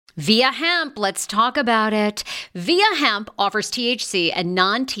Via Hemp, let's talk about it. Via Hemp offers THC and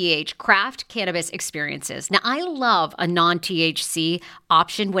non-TH craft cannabis experiences. Now, I love a non-THC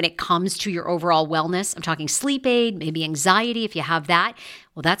option when it comes to your overall wellness. I'm talking sleep aid, maybe anxiety if you have that.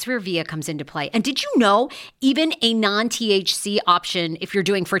 Well, that's where Via comes into play. And did you know even a non-THC option, if you're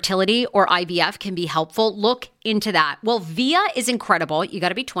doing fertility or IVF, can be helpful? Look into that. Well, Via is incredible. You got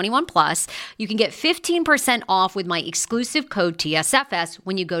to be 21 plus. You can get 15% off with my exclusive code TSFS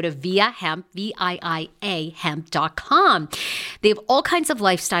when you go to Via Hemp, VIIA hemp.com. They have all kinds of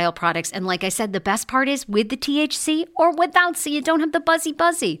lifestyle products. And like I said, the best part is with the THC or without, so you don't have the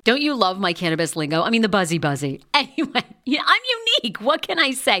buzzy. Don't you love my cannabis lingo? I mean, the buzzy. Anyway, I'm unique. What can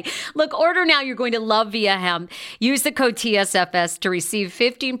I say? Look, order now. You're going to love Via Hemp. Use the code TSFS to receive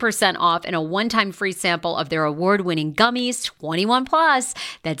 15% off and a one-time free sample of their award-winning gummies, 21 plus.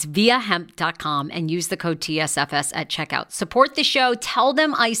 That's viahemp.com, and use the code TSFS at checkout. Support the show. Tell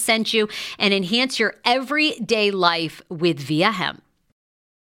them I sent you, and enhance your everyday life with Via Hemp.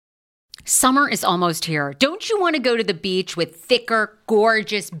 Summer is almost here. Don't you want to go to the beach with thicker,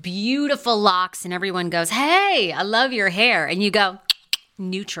 gorgeous, beautiful locks, and everyone goes, "Hey, I love your hair," and you go,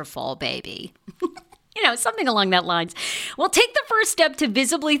 "Nutrafol, baby." Something along that lines. Well, take the first step to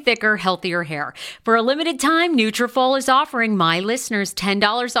visibly thicker, healthier hair. For a limited time, Nutrafol is offering my listeners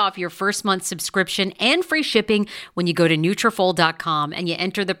 $10 off your first month subscription and free shipping when you go to Nutrafol.com and you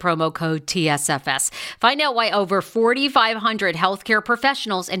enter the promo code TSFS. Find out why over 4,500 healthcare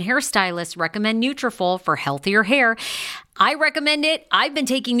professionals and hairstylists recommend Nutrafol for healthier hair. I recommend it. I've been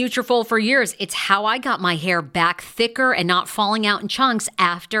taking Nutrafol for years. It's how I got my hair back thicker and not falling out in chunks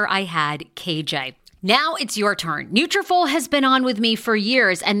after I had KJ. Now it's your turn. Nutrafol has been on with me for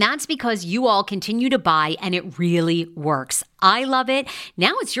years, and that's because you all continue to buy, and it really works. I love it.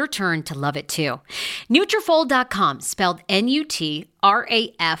 Now it's your turn to love it too. Nutrafol.com, spelled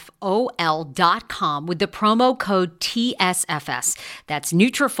Nutrafol.com with the promo code TSFS. That's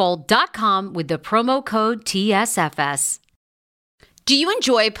Nutrafol.com with the promo code TSFS. Do you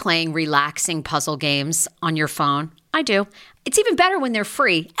enjoy playing relaxing puzzle games on your phone? I do. It's even better when they're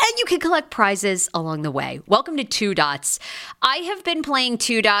free, and you can collect prizes along the way. Welcome to Two Dots. I have been playing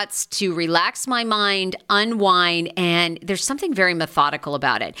Two Dots to relax my mind, unwind, and there's something very methodical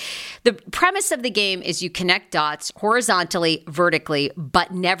about it. The premise of the game is you connect dots horizontally, vertically,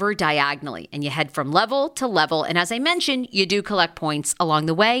 but never diagonally, and you head from level to level, and as I mentioned, you do collect points along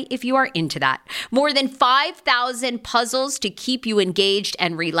the way if you are into that. More than 5,000 puzzles to keep you engaged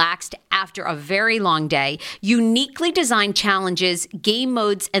and relaxed after a very long day. Uniquely designed challenges, game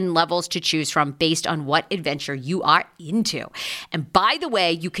modes, and levels to choose from based on what adventure you are into. And by the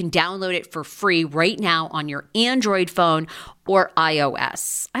way, you can download it for free right now on your Android phone or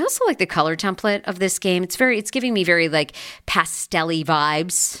iOS. I also like the color template of this game. It's giving me very like pastel-y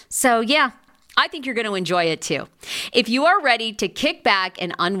vibes. So yeah, I think you're going to enjoy it too. If you are ready to kick back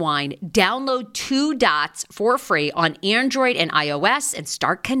and unwind, download Two Dots for free on Android and iOS and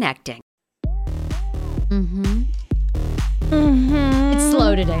start connecting. It's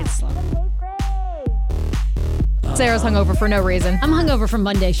slow today. It's slow. Sarah's hungover for no reason. I'm hungover from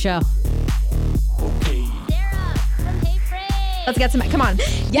Monday's show. Let's get some. Come on.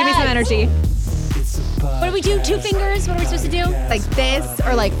 Give me some energy. What do we do? Two fingers? What are we supposed to do? Like this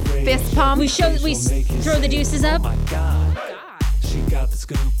or like fist pump? We throw the deuces up. She got the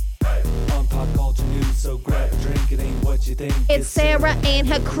scoop on pop culture news, so grab a drink, it ain't what you think. It's Sarah and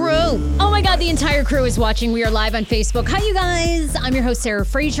her crew. Oh my God, the entire crew is watching. We are live on Facebook. Hi, you guys. I'm your host, Sarah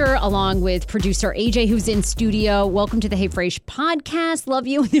Fraser, along with producer AJ, who's in studio. Welcome to the Hey Frase podcast. Love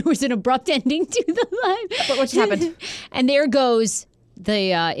you. There was an abrupt ending to the live. What just happened? And there goes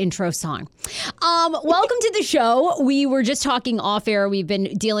the intro song. Welcome to the show. We were just talking off air. We've been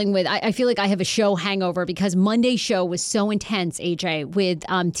dealing with, I feel like I have a show hangover because Monday's show was so intense, AJ, with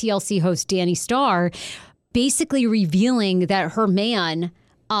TLC host Danny Starr basically revealing that her man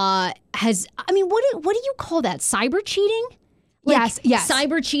has, I mean, what do you call that? Cyber cheating? Yes.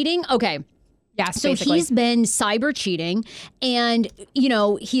 Cyber cheating? Okay. Yes, so basically. He's been cyber cheating, and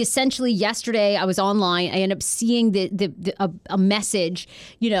he essentially yesterday I was online. I ended up seeing a message,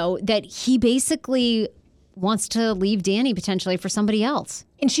 that he basically wants to leave Danny potentially for somebody else.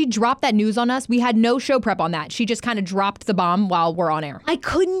 And she dropped that news on us. We had no show prep on that. She just kind of dropped the bomb while we're on air. I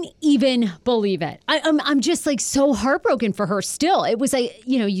couldn't even believe it. I'm just like so heartbroken for her still. It was like,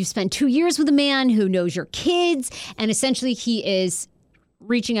 you spent 2 years with a man who knows your kids, and essentially he is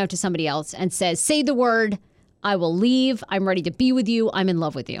reaching out to somebody else and says, say the word, I will leave. I'm ready to be with you. I'm in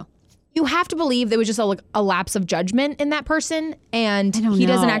love with you. You have to believe there was just a lapse of judgment in that person, and he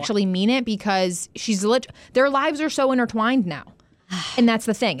doesn't actually mean it because their lives are so intertwined now. And that's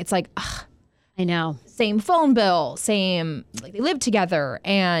the thing. It's like, ugh, I know. same phone bill, same, like they live together.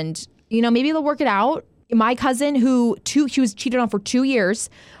 And, maybe they'll work it out. My cousin she was cheated on for 2 years.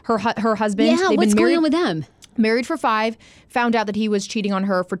 Her husband. Yeah, they've what's been going on with them? Married for 5, found out that he was cheating on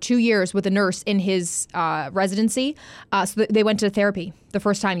her for 2 years with a nurse in his residency. So they went to therapy the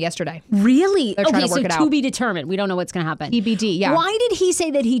first time yesterday. Really? They're trying to work it to out. be determined. We don't know what's going to happen. TBD, yeah. Why did he say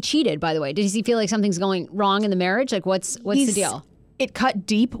that he cheated, by the way? Does he feel like something's going wrong in the marriage? Like, what's the deal? It cut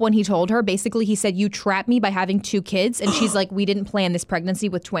deep when he told her. Basically, he said, you trapped me by having 2 kids. And she's like, we didn't plan this pregnancy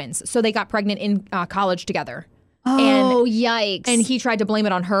with twins. So they got pregnant in college together. Oh, yikes. And he tried to blame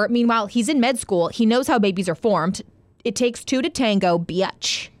it on her. Meanwhile, he's in med school. He knows how babies are formed. It takes 2 to tango,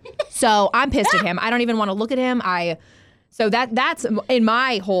 bitch. So I'm pissed at him. I don't even want to look at him. So that's in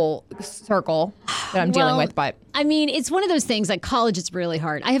my whole circle that I'm dealing with. But I mean, it's one of those things, like college is really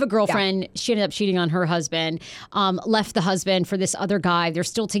hard. I have a girlfriend, she ended up cheating on her husband, left the husband for this other guy. They're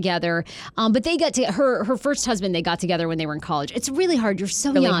still together. But they got to her first husband, they got together when they were in college. It's really hard. You're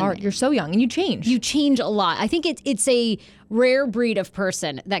so really young. hard. You're so young and you change. You change a lot. I think it's a rare breed of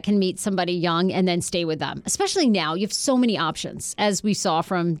person that can meet somebody young and then stay with them. Especially now, you have so many options, as we saw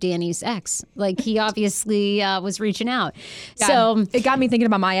from Danny's ex. Like, he obviously was reaching out. Yeah. So it got me thinking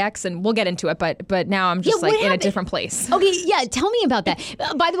about my ex, and we'll get into it. But now I'm just what in a happened? different place. Okay, yeah, tell me about that.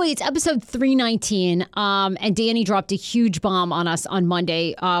 By the way, it's episode 319, and Danny dropped a huge bomb on us on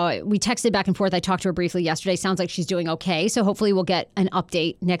Monday. We texted back and forth. I talked to her briefly yesterday. Sounds like she's doing okay, so hopefully we'll get an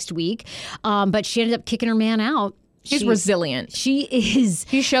update next week. But she ended up kicking her man out. She's resilient. She is.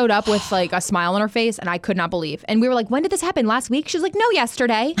 She showed up with like a smile on her face, and I could not believe. And we were like, when did this happen? Last week? She's like, no,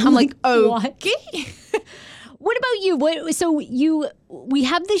 yesterday. I'm like, oh, okay. What about you? We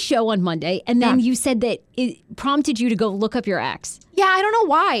have this show on Monday, and then you said that it prompted you to go look up your ex. Yeah, I don't know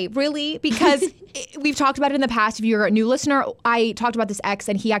why, really, because we've talked about it in the past. If you're a new listener, I talked about this ex,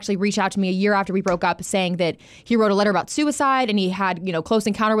 and he actually reached out to me a year after we broke up saying that he wrote a letter about suicide, and he had, close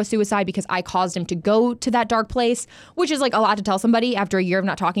encounter with suicide because I caused him to go to that dark place, which is like a lot to tell somebody after a year of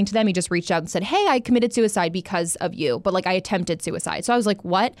not talking to them. He just reached out and said, hey, I committed suicide because of you, but like I attempted suicide. So I was like,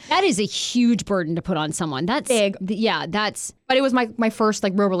 what? That is a huge burden to put on someone. That's big. Yeah, that's. But it was my first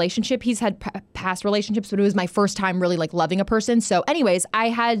like real relationship. He's had past relationships, but it was my first time really like loving a person. So anyways, I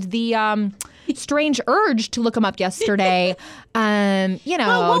had the strange urge to look him up yesterday. Well,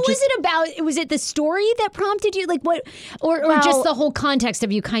 what was it about? Was it the story that prompted you? Like what, or just the whole context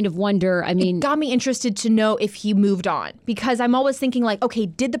of you kind of wonder? I mean, it got me interested to know if he moved on, because I'm always thinking like, okay,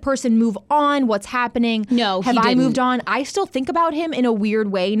 did the person move on? What's happening? No, have he I didn't. moved on? I still think about him in a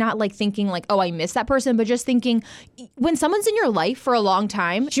weird way, not like thinking like, oh, I miss that person, but just thinking when someone's in your life for a long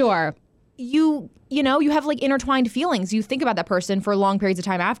time, sure. You have like intertwined feelings. You think about that person for long periods of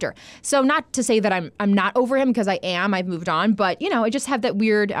time after. So not to say that I'm not over him, because I am. I've moved on, but I just have that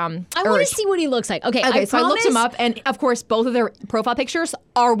weird I want to see what he looks like. Okay, so I looked him up, and of course both of their profile pictures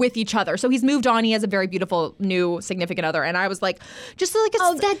are with each other. So he's moved on. He has a very beautiful new significant other, and I was like, just like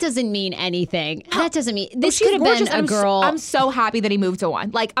that doesn't mean anything. That doesn't mean this she's could have been gorgeous. a girl. I'm so happy that he moved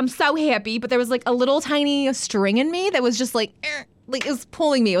on. Like, I'm so happy, but there was like a little tiny string in me that was just like it was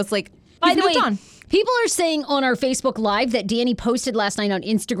pulling me. It was like, by the way, on. People are saying on our Facebook Live that Danny posted last night on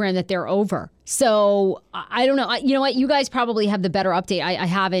Instagram that they're over. So I don't know. You know what? You guys probably have the better update. I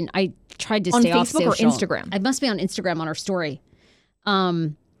haven't. I tried to stay on off Facebook social. or Instagram. I must be on Instagram on our story.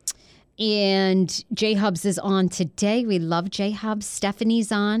 And J Hubs is on today. We love J Hubs.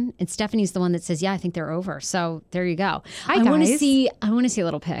 Stephanie's on, and Stephanie's the one that says, "Yeah, I think they're over." So there you go. Hi, I want to guys. see. I want to see a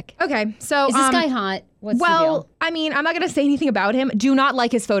little pic. Okay, so Is this guy hot? What's the deal? I mean, I'm not going to say anything about him. Do not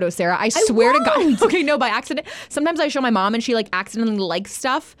like his photos, Sarah. I swear to God. Okay, no, by accident. Sometimes I show my mom and she like accidentally likes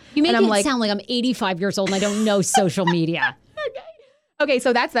stuff. You make and it sound like I'm 85 years old and I don't know social media. Okay,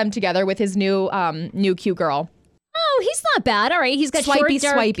 so that's them together with his new cute girl. Oh, he's not bad. All right, he's got Swipey, short,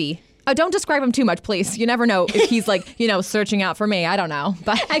 dark. swipey. Oh, don't describe him too much, please. You never know if he's like, searching out for me. I don't know.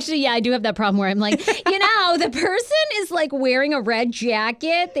 But actually, yeah, I do have that problem where I'm like, the person is like wearing a red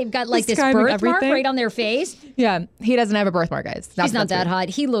jacket. They've got like this birthmark right on their face. Yeah, he doesn't have a birthmark, guys. He's not that hot.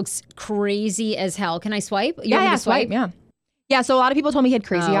 He looks crazy as hell. Can I swipe? You want me Yeah, to swipe? yeah. Yeah, so a lot of people told me he had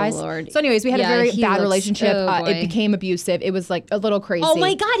crazy eyes. Lord. So anyways, we had a very he bad looks- relationship. oh, boy. It became abusive. It was like a little crazy. Oh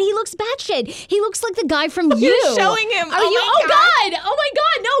my God, he looks batshit. He looks like the guy from You. You're showing him. Are you? Oh God. Oh my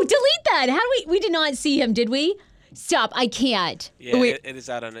God. No, delete that. How do we did not see him, did we? Stop. I can't. Yeah, it is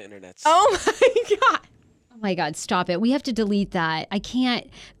out on the internet. Oh my God. Oh my God, stop it. We have to delete that. I can't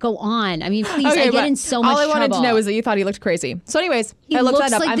go on. I mean, please, I get in so much trouble. All I wanted to know is that you thought he looked crazy. So anyways, he I looked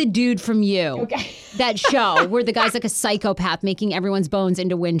looks that up. like the dude from You. Okay. That show where the guy's like a psychopath making everyone's bones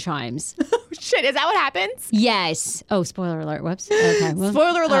into wind chimes. Shit, is that what happens? Yes. Oh, spoiler alert. Whoops. Okay. Well,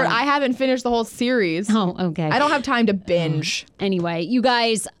 Spoiler alert, I haven't finished the whole series. Oh, okay. I don't have time to binge. Anyway, you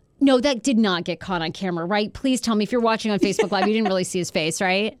guys, no, that did not get caught on camera, right? Please tell me if you're watching on Facebook Live, you didn't really see his face,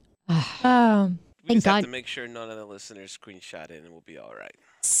 right? We just God. have to make sure none of the listeners screenshot it and we'll be all right.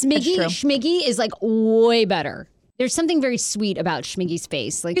 Schmiggy is like way better. There's something very sweet about Schmiggy's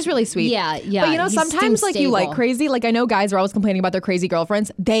face. Like He's really sweet. Yeah. But you know, he's sometimes like you stable. like crazy. Like I know guys are always complaining about their crazy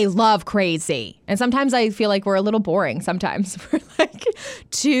girlfriends. They love crazy. And sometimes I feel like we're a little boring. Sometimes we're like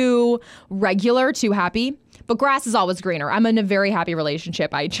too regular, too happy. But grass is always greener. I'm in a very happy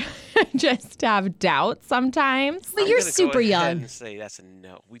relationship. I just have doubts sometimes. But you're I'm gonna super go ahead young. And say that's a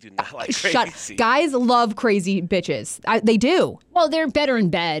no. We do not like Shut. crazy. Guys love crazy bitches. They do. Well, they're better in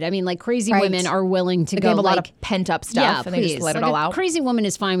bed. I mean, like crazy Right. women are willing to They go. have a lot like, of pent up stuff, yeah, and they just let it Like, all a out. Crazy woman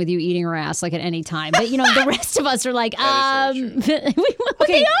is fine with you eating her ass like at any time, but you know the rest of us are like, That is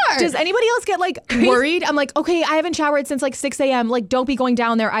they are. Does anybody else get like worried? I'm like, okay, I haven't showered since like 6 a.m. Like, don't be going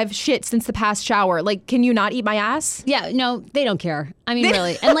down there. I've shit since the past shower. Like, can you not eat my ass? Yeah, no, they don't care. I mean,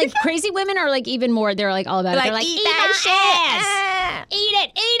 really. And like crazy women are like even more, they're like all about it. They're like, eat that ass. Eat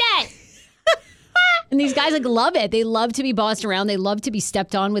it. And these guys like love it. They love to be bossed around. They love to be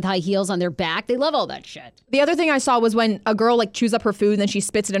stepped on with high heels on their back. They love all that shit. The other thing I saw was when a girl like chews up her food and then she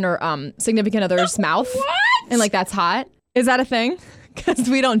spits it in her significant other's mouth. What? And like that's hot. Is that a thing? Because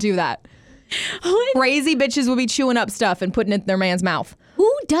we don't do that. Crazy bitches will be chewing up stuff and putting it in their man's mouth.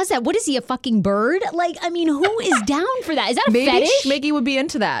 Who does that? What is he, a fucking bird? Like, I mean, who is down for that? Is that a Maybe fetish? Schmiggy would be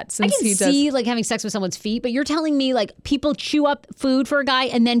into that I since can he see does. like having sex with someone's feet, but you're telling me like people chew up food for a guy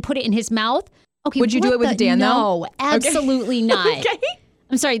and then put it in his mouth? Okay, Would you do what it with the- Dan, though? No, absolutely not. Okay.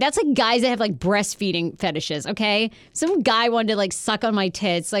 I'm sorry, that's like guys that have like breastfeeding fetishes, okay? Some guy wanted to like suck on my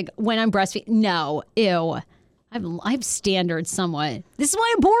tits like when I'm breastfeeding. No, ew. I have standards somewhat. This is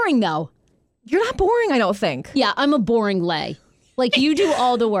why I'm boring though. You're not boring, I don't think. Yeah, I'm a boring lay. Like you do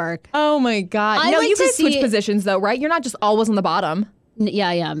all the work. Oh my God. I No, like you to guys switch see- positions though, right? You're not just always on the bottom. Yeah,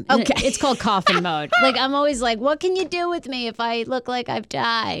 I am. Okay. It's called coffin mode. Like I'm always like, what can you do with me if I look like I've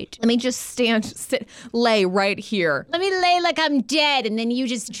died? Let me just lay right here. Let me lay like I'm dead, and then you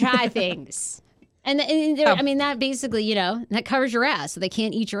just try things. I mean, that basically, you know, that covers your ass. So they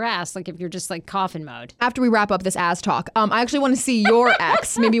can't eat your ass, like if you're just like coffin mode. After we wrap up this ass talk, I actually want to see your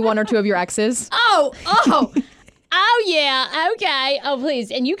ex, maybe one or two of your exes. Oh, yeah, okay. Oh,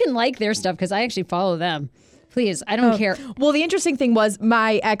 please. And you can like their stuff because I actually follow them. Please, I don't care. Well, the interesting thing was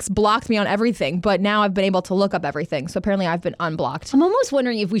my ex blocked me on everything, but now I've been able to look up everything. So apparently I've been unblocked. I'm almost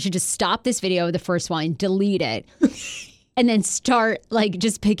wondering if we should just stop this video, the first one, delete it, and then start, like,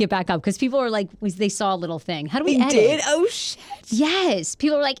 just pick it back up. Because people are like, they saw a little thing. How do we edit? Oh, shit. Yes.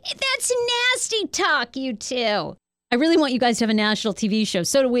 People are like, that's nasty talk, you two. I really want you guys to have a national TV show.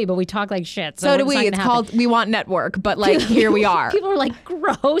 So do we, but we talk like shit. So do it's we. not It's gonna happen. called We Want Network, but like here we are. People are like,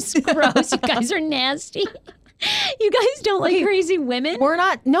 gross. You guys are nasty. You guys don't like crazy women? We're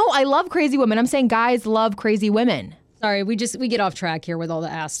not. No, I love crazy women. I'm saying guys love crazy women. Sorry, we get off track here with all the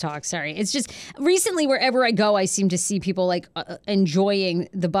ass talk. Sorry. It's just recently wherever I go, I seem to see people like enjoying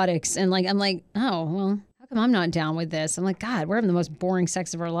the buttocks. And like, I'm like, oh, well, how come I'm not down with this? I'm like, God, we're having the most boring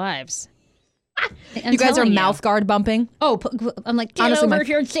sex of our lives. You guys are mouth guard bumping. Oh, I'm like, get Honestly, over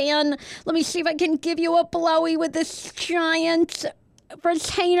here, Dan. Let me see if I can give you a blowy with this giant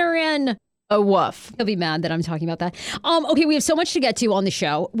retainer in. A woof. He'll be mad that I'm talking about that. Okay, we have so much to get to on the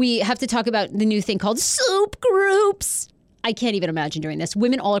show. We have to talk about the new thing called soup groups. I can't even imagine doing this.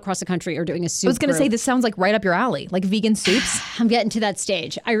 Women all across the country are doing a soup I was going to group. say, this sounds like right up your alley, like vegan soups. I'm getting to that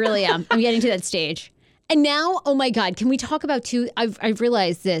stage. I really am. I'm getting to that stage. And now, oh my God, can we talk about too? I've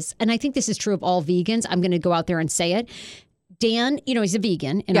realized this, and I think this is true of all vegans. I'm going to go out there and say it. Dan, you know, he's a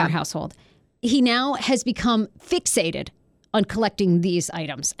vegan in our household. He now has become fixated on collecting these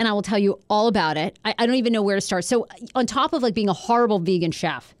items. And I will tell you all about it. I don't even know where to start. So on top of like being a horrible vegan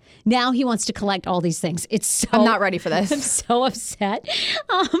chef, now he wants to collect all these things. It's so I'm not ready for this. I'm so upset.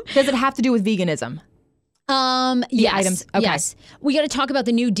 Does it have to do with veganism? Yes. items. Okay. Yes. We got to talk about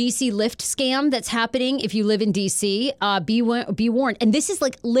the new DC Lyft scam that's happening. If you live in DC, be warned. And this is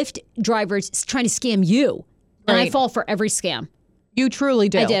like Lyft drivers trying to scam you. And I Right. fall for every scam. You truly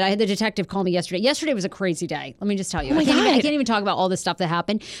do. I did. I had the detective call me yesterday. Yesterday was a crazy day. Let me just tell you. my I God. can't even talk about all the stuff that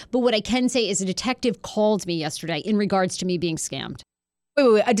happened. But what I can say is a detective called me yesterday in regards to me being scammed.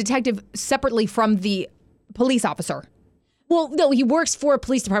 Wait. A detective separately from the police officer. Well, no, he works for a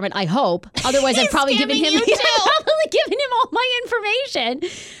police department, I hope. Otherwise, I've probably given him all my information.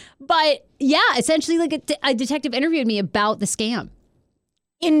 But yeah, essentially, like a detective interviewed me about the scam.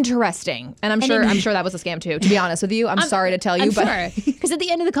 Interesting. And I'm sure that was a scam too, to be honest with you. I'm sorry to tell you, but because at the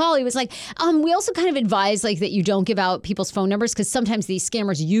end of the call, he was like, we also kind of advise like that you don't give out people's phone numbers because sometimes these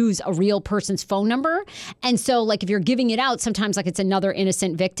scammers use a real person's phone number. And so like if you're giving it out, sometimes like it's another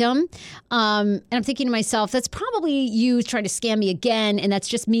innocent victim. And I'm thinking to myself, that's probably you trying to scam me again. And that's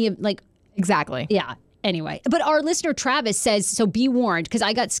just me like. Exactly. Yeah. Anyway, but our listener Travis says, so be warned, because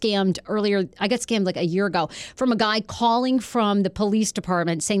I got scammed earlier. I got scammed like a year ago from a guy calling from the police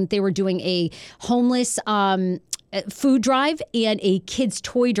department saying that they were doing a homeless food drive and a kids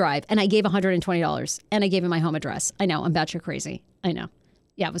toy drive. And I gave $120 and I gave him my home address. I know, I'm batshit crazy. I know.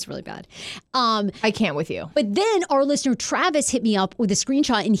 Yeah, it was really bad. I can't with you. But then our listener Travis hit me up with a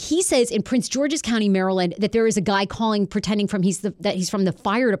screenshot, and he says in Prince George's County, Maryland, that there is a guy calling pretending that he's from the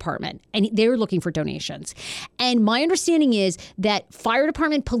fire department, and they're looking for donations. And my understanding is that fire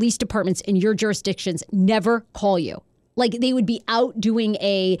department, police departments in your jurisdictions never call you. Like they would be out doing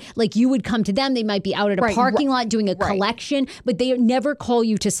you would come to them. They might be out at a parking lot doing a collection, but they never call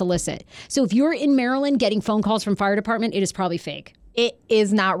you to solicit. So if you're in Maryland getting phone calls from fire department, it is probably fake. It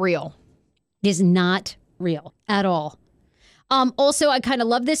is not real. It is not real at all. Also, I kind of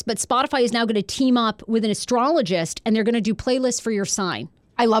love this, but Spotify is now going to team up with an astrologist, and they're going to do playlists for your sign.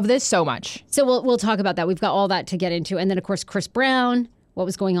 I love this so much. So we'll talk about that. We've got all that to get into. And then, of course, Chris Brown, what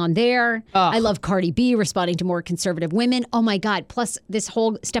was going on there. I love Cardi B responding to more conservative women. Oh, my God. Plus, this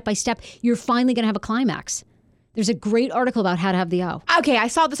whole step-by-step, you're finally going to have a climax. There's a great article about how to have the O. Okay, I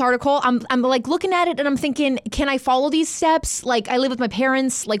saw this article. I'm like looking at it and I'm thinking, can I follow these steps? Like I live with my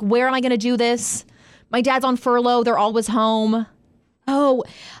parents. Like where am I going to do this? My dad's on furlough. They're always home. Oh,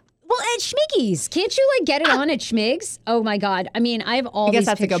 well, at Schmiggy's. Can't you like get it on at Schmig's? Oh my God. I mean, I have all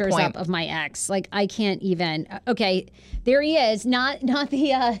these pictures up of my ex. Like I can't even. Okay, there he is. Not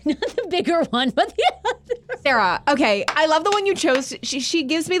the bigger one, but the other. Sarah, okay, I love the one you chose. She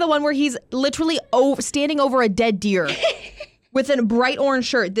gives me the one where he's literally standing over a dead deer with a bright orange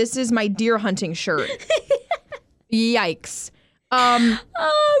shirt. This is my deer hunting shirt. Yikes.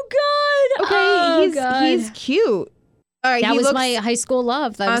 Oh God. Okay, he's cute. All right, that was my high school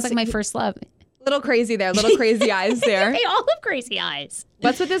love. That was like my first love. Little crazy there. Little crazy eyes there. They all have crazy eyes.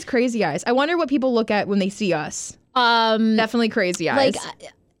 What's with his crazy eyes? I wonder what people look at when they see us. Definitely crazy eyes.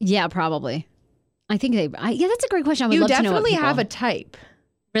 Like, yeah, probably. I think yeah, that's a great question. I would love to know. You definitely have a type.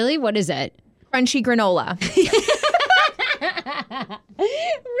 Really? What is it? Crunchy granola.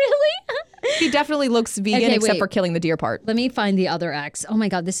 Really? He definitely looks vegan except for killing the deer part. Let me find the other ex. Oh my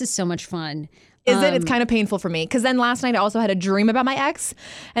God, this is so much fun. Is it? It's kind of painful for me. Because then last night I also had a dream about my ex.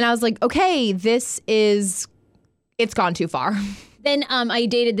 And I was like, okay, it's gone too far. Then I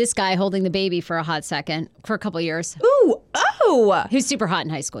dated this guy holding the baby for a hot second, for a couple of years. Ooh, oh. He was super hot in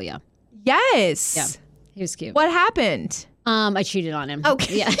high school, yeah. Yes. Yeah, he was cute. What happened? I cheated on him.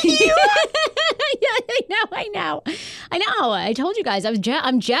 Okay. Yeah. Yeah, I know. I told you guys,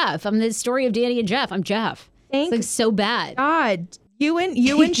 I'm Jeff. I'm the story of Danny and Jeff. I'm Jeff. Thanks. It's like so bad. God, you and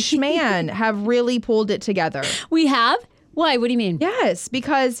Schman have really pulled it together. We have? Why? What do you mean? Yes,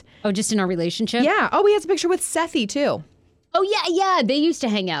 because... Oh, just in our relationship? Yeah. Oh, we had a picture with Sethy, too. Oh, yeah. They used to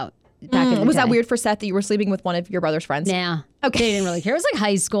hang out back in the Was day. that weird for Seth that you were sleeping with one of your brother's friends? Nah. Okay. They didn't really care. It was like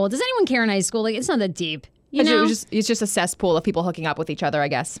high school. Does anyone care in high school? Like, it's not that deep. You know? It's just a cesspool of people hooking up with each other, I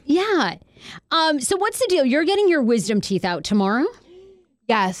guess. Yeah. So what's the deal? You're getting your wisdom teeth out tomorrow?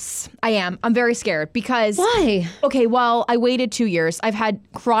 Yes, I am. I'm very scared because... Why? Okay, well, I waited 2 years. I've had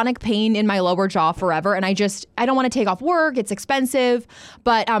chronic pain in my lower jaw forever, and I don't want to take off work. It's expensive.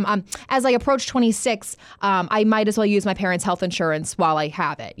 But as I approach 26, I might as well use my parents' health insurance while I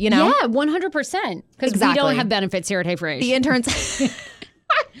have it, you know? Yeah, 100%. Because we don't have benefits here at Hey Frase. The interns...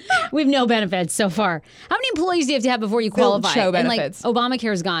 We have no benefits so far. How many employees do you have to have before you qualify? Show benefits. And like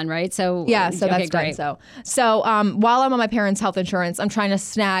Obamacare's gone, right? So yeah, so that's great. done. So while I'm on my parents' health insurance, I'm trying to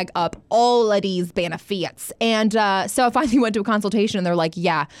snag up all of these benefits. And so I finally went to a consultation, and they're like,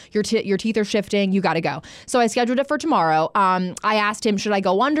 "Yeah, your teeth are shifting. You got to go." So I scheduled it for tomorrow. I asked him, should I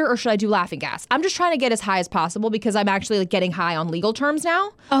go under or should I do laughing gas? I'm just trying to get as high as possible because I'm actually like getting high on legal terms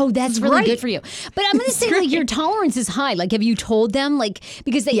now. Oh, that's really good for you. But I'm going to say like your tolerance is high. Like, have you told them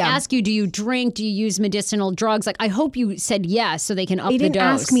because they ask you, do you drink? Do you use medicinal drugs? Like, I hope you said yes so they can up the dose. They didn't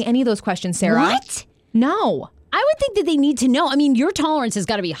ask me any of those questions, Sarah. What? No. I would think that they need to know. I mean, your tolerance has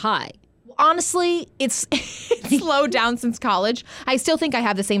got to be high. honestly, it's slowed down since college. I still think I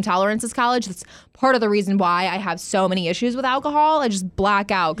have the same tolerance as college. That's part of the reason why I have so many issues with alcohol. I just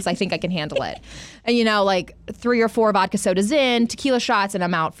black out because I think I can handle it. And, like 3 or 4 vodka sodas in, tequila shots, and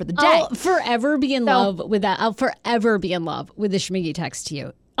I'm out for the day. I'll forever be in love with that. I'll forever be in love with the Schmiggy text to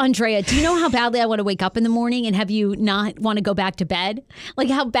you. Andrea, do you know how badly I want to wake up in the morning and have you not want to go back to bed? Like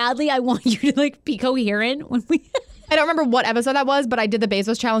how badly I want you to be coherent when we... I don't remember what episode that was, but I did the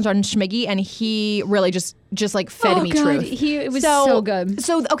Bezos challenge on Schmiggy, and he really just fed me truth. It was so good.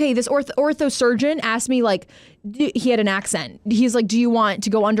 So, okay, this ortho surgeon asked me, he had an accent. He's like, do you want to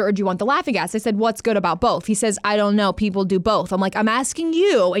go under or do you want the laughing gas? I said, what's good about both? He says, I don't know. People do both. I'm like, I'm asking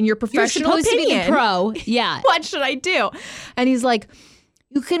you and your professional You're supposed opinion. to be the pro. Yeah. What should I do? And he's like,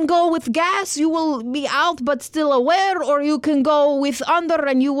 you can go with gas, you will be out but still aware, or you can go with under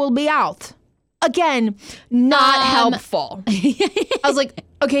and you will be out. Again, not helpful. I was like,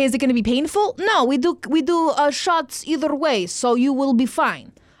 okay, is it going to be painful? No, we do shots either way, so you will be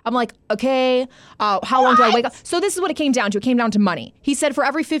fine. I'm like, okay, how long do I wake up? So this is what it came down to. It came down to money. He said for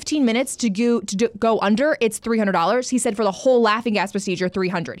every 15 minutes to go under, it's $300. He said for the whole laughing gas procedure,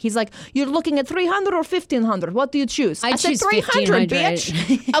 $300. He's like, you're looking at $300 or $1,500. What do you choose? I said choose $300, 1,500.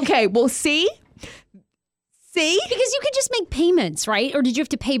 bitch. Okay, well, see? Because you could just make payments, right? Or did you have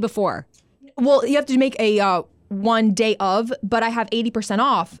to pay before? Well, you have to make a 1 day of, but I have 80%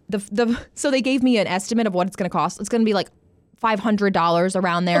 off. So they gave me an estimate of what it's going to cost. It's going to be like $500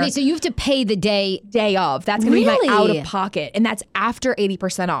 around there. Okay, so you have to pay the day of. That's going to be my Really? out of pocket, and that's after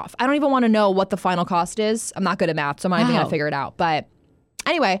 80% off. I don't even want to know what the final cost is. I'm not good at math, so I'm not even going Wow. to figure it out. But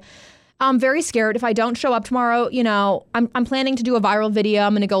anyway, I'm very scared. If I don't show up tomorrow, I'm planning to do a viral video.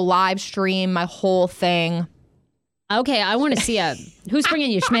 I'm going to go live stream my whole thing. Okay, I want to see who's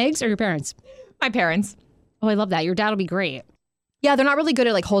bringing you, Schmigs or your parents? My parents. Oh, I love that. Your dad will be great. Yeah, they're not really good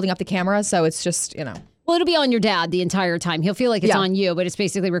at holding up the camera, so it's just, Well, it'll be on your dad the entire time. He'll feel like it's on you, but it's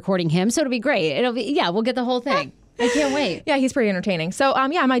basically recording him, so it'll be great. We'll get the whole thing. I can't wait. Yeah, he's pretty entertaining. So, I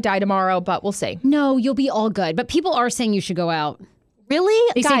might die tomorrow, but we'll see. No, you'll be all good. But people are saying you should go out.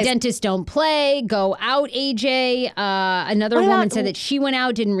 Really? They say Guys, dentists don't play. Go out, AJ. Another What woman about- said that she went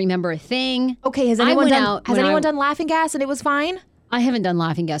out, didn't remember a thing. okay, has I anyone went done out has when anyone I- done laughing gas and it was fine? I haven't done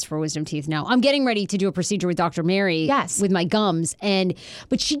laughing gas for wisdom teeth. No, I'm getting ready to do a procedure with Dr. Mary. Yes. With my gums,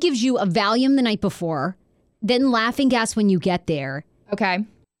 but she gives you a Valium the night before, then laughing gas when you get there, Okay.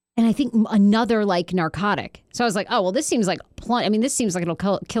 and I think another narcotic. So I was like, oh well, this seems like this seems like it'll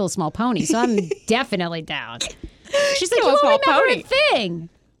kill a small pony. So I'm definitely down. She's like, Kill you a small won't remember pony. a thing.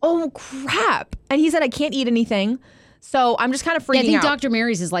 Oh crap! And he said I can't eat anything, so I'm just kind of freaking Yeah, I think out. Dr.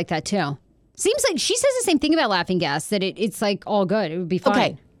 Mary's is like that too. Seems like she says the same thing about laughing gas, that it's like all good. It would be fine.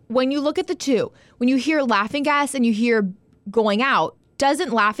 Okay, when you look at the two, when you hear laughing gas and you hear going out,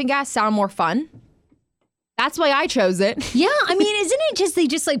 doesn't laughing gas sound more fun? That's why I chose it. Yeah, I mean, isn't it just they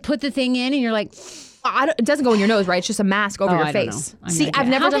just put the thing in and you're like, It doesn't go in your nose, right? It's just a mask over your I don't face. know. I have See, no I've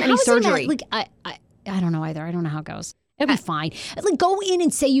idea. never done any How is it surgery. I don't know either. I don't know how it goes. It'll be fine. Go in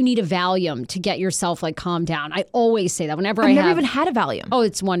and say you need a Valium to get yourself calm down. I always say that whenever I've never even had a Valium. Oh,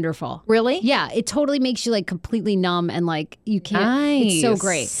 it's wonderful. Really? Yeah, it totally makes you completely numb and you can't. It's so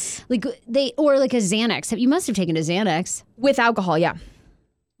great. Or a Xanax. You must have taken a Xanax. With alcohol, yeah.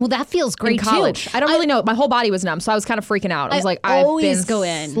 Well, that feels great In college. too. I don't really know. My whole body was numb, so I was kind of freaking out. I was like, I've always been go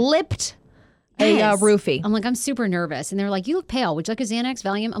in. slipped a Yes. roofie. I'm I'm super nervous, and they're like, "You look pale. Would you like a Xanax,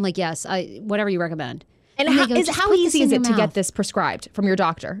 Valium?" I'm like, "Yes, whatever you recommend." And they how, go, is, "Just how put this easy in is your it to mouth." get this prescribed from your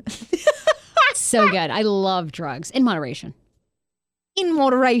doctor? So good. I love drugs in moderation. In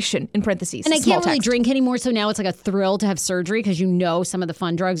moderation, in parentheses. And I small can't really text. drink anymore, so now it's a thrill to have surgery because some of the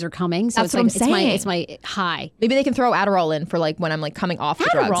fun drugs are coming. So That's it's what I'm saying. it's my high. Maybe they can throw Adderall in for when I'm coming off the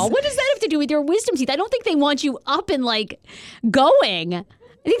drugs. Adderall? What does that have to do with your wisdom teeth? I don't think they want you up and going.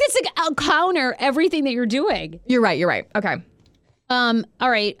 I think that's I'll counter everything that you're doing. You're right. Okay. All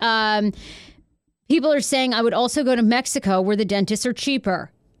right. People are saying I would also go to Mexico where the dentists are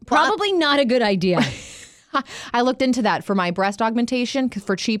cheaper. Probably not a good idea. I looked into that for my breast augmentation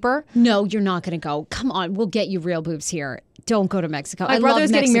for cheaper. No, you're not going to go. Come on, we'll get you real boobs here. Don't go to Mexico. My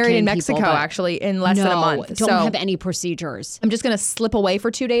brother's getting married in Mexican Mexico people, but actually in less than a month. Don't so have any procedures. I'm just going to slip away for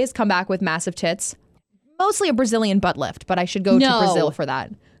 2 days, come back with massive tits. Mostly a Brazilian butt lift, but I should go to No. Brazil for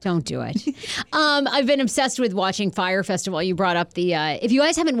that. Don't do it. I've been obsessed with watching Fire Festival. You brought up the. If you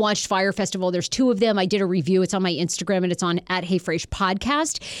guys haven't watched Fire Festival, there's 2 of them. I did a review. It's on my Instagram and it's on @HeyFresh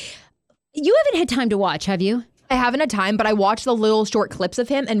Podcast. You haven't had time to watch, have you? I haven't had time, but I watched the little short clips of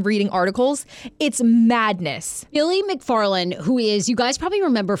him and reading articles. It's madness. Billy McFarland, who is, you guys probably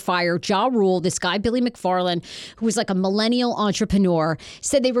remember Fire, Ja Rule, this guy, Billy McFarland, who was like a millennial entrepreneur,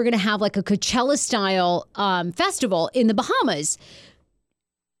 said they were going to have like a Coachella-style festival in the Bahamas.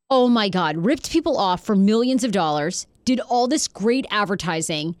 Oh my God, ripped people off for millions of dollars, did all this great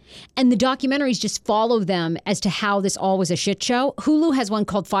advertising, and the documentaries just follow them as to how this all was a shit show. Hulu has one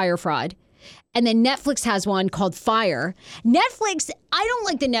called Fire Fraud. And then Netflix has one called Fire. Netflix, I don't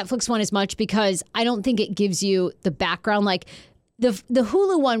like the Netflix one as much because I don't think it gives you the background. Like the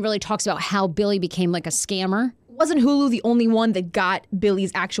Hulu one really talks about how Billy became like a scammer. Wasn't Hulu the only one that got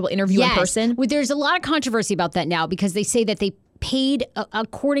Billy's actual interview in person? Well, there's a lot of controversy about that now because they say that they paid,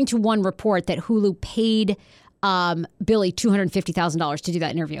 according to one report, that Hulu paid Billy $250,000 to do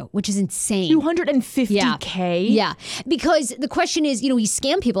that interview, which is insane. $250K? Yeah. Because the question is, he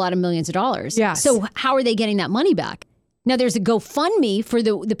scammed people out of millions of dollars. Yes. So how are they getting that money back? Now, there's a GoFundMe for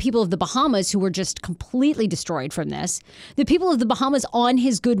the people of the Bahamas who were just completely destroyed from this. The people of the Bahamas, on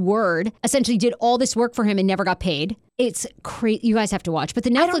his good word, essentially did all this work for him and never got paid. It's crazy. You guys have to watch. But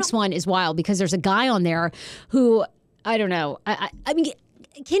the Netflix one is wild because there's a guy on there who, I don't know. I mean,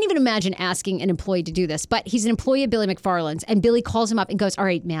 I can't even imagine asking an employee to do this, but he's an employee of Billy McFarland's, and Billy calls him up and goes, all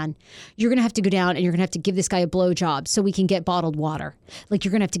right, man, you're going to have to go down and you're going to have to give this guy a blowjob so we can get bottled water. Like,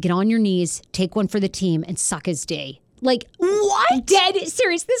 you're going to have to get on your knees, take one for the team, and suck his D. Like, what? Dead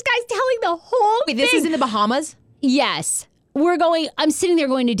serious. This guy's telling the whole Wait, thing. this is in the Bahamas? Yes. I'm sitting there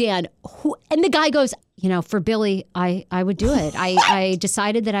going to Dan, and the guy goes, for Billy, I would do it. I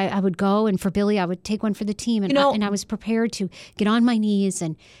decided that I would go, and for Billy, I would take one for the team. And, and I was prepared to get on my knees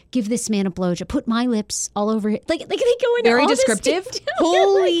and give this man a blowjob, put my lips all over it. Like they go into Very all this descriptive. detail.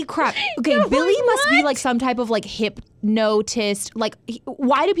 Holy crap. Okay, You're Billy like, must be what? like some type of like hypnotist. Like,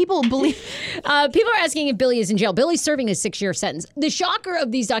 why do people believe? People are asking if Billy is in jail. Billy's serving a 6-year sentence. The shocker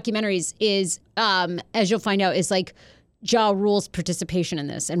of these documentaries is, as you'll find out, is like Ja Rule's participation in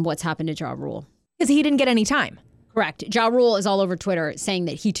this and what's happened to Ja Rule. Because he didn't get any time. Correct. Ja Rule is all over Twitter saying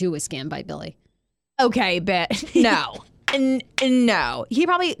that he too was scammed by Billy. Okay, but no. No. He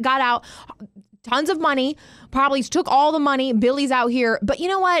probably got out tons of money, probably took all the money. Billy's out here. But you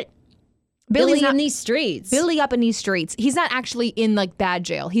know what? Billy in these streets. Billy up in these streets. He's not actually in like bad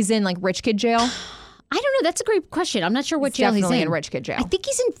jail. He's in like rich kid jail. I don't know. That's a great question. I'm not sure what jail he's Definitely in. in rich kid jail. I think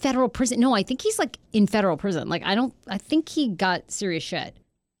he's in federal prison. No, I think he's like in federal prison. Like I think he got serious shit.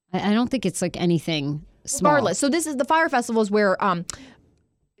 I don't think it's like anything small. Regardless. So this is the Fire Festival is where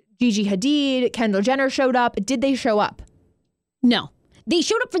Gigi Hadid, Kendall Jenner showed up. Did they show up? No. They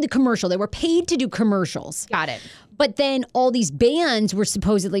showed up for the commercial. They were paid to do commercials. Got it. But then all these bands were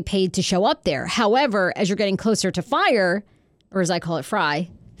supposedly paid to show up there. However, as you're getting closer to Fire, or as I call it, Fry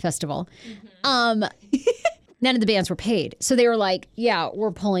Festival, none of the bands were paid. So they were like, yeah,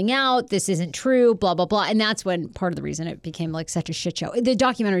 we're pulling out. This isn't true, blah, blah, blah. And that's when part of the reason it became like such a shit show. The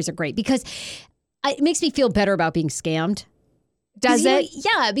documentaries are great because it makes me feel better about being scammed. Does it?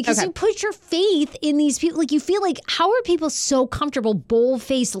 Yeah, because you put your faith in these people. Like, you feel like, how are people so comfortable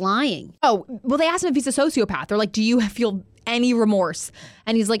bold-faced lying? Oh, well, they asked him if he's a sociopath. They're like, do you feel any remorse?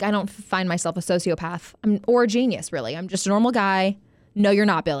 And he's like, I don't find myself a sociopath or a genius, really. I'm just a normal guy. No, you're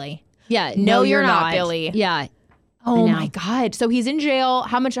not, Billy. Yeah. No, you're not, Billy. Yeah. Oh my God. So he's in jail.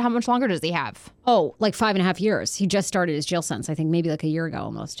 How much longer does he have? Oh, like 5.5 years. He just started his jail sentence, I think maybe like a year ago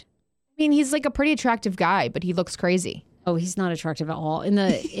almost. I mean, he's like a pretty attractive guy, but he looks crazy. Oh, he's not attractive at all. In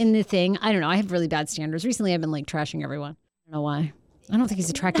the thing, I don't know. I have really bad standards. Recently, I've been like trashing everyone. I don't know why. I don't think he's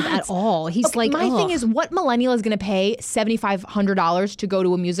attractive at all. He's Okay, like, my thing is, what millennial is going to pay $7,500 to go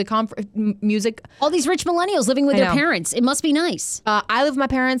to a music all these rich millennials living with I their know. parents. It must be nice. I live with my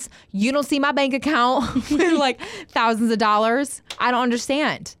parents. You don't see my bank account with like thousands of dollars. I don't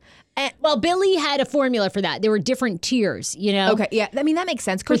understand. Well, Billy had a formula for that. There were different tiers, you know? Okay, yeah. I mean, that makes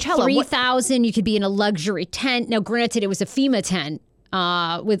sense. For Coachella. $3,000, you could be in a luxury tent. Now, granted, it was a FEMA tent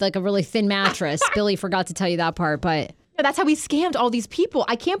with like a really thin mattress. Billy forgot to tell you that part, but... That's how he scammed all these people.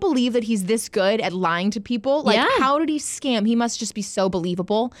 I can't believe that he's this good at lying to people. Like, how did he scam? He must just be so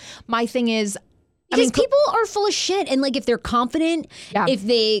believable. My thing is... Because people are full of shit. And like, if they're confident, if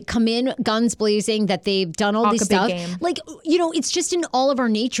they come in guns blazing, that they've done all this stuff, like, you know, it's just in all of our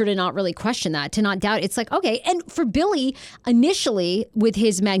nature to not really question that, to not doubt. It's like, okay. And for Billy, initially with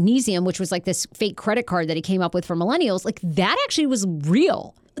his magnesium, which was like this fake credit card that he came up with for millennials, like that actually was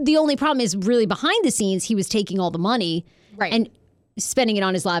real. The only problem is really behind the scenes, he was taking all the money and spending it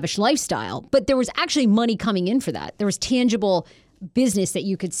on his lavish lifestyle. But there was actually money coming in for that. There was tangible business that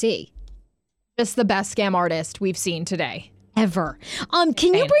you could see. Just the best scam artist we've seen today. ever.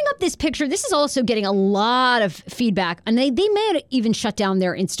 Can you bring up this picture? This is also getting a lot of feedback, and they may have even shut down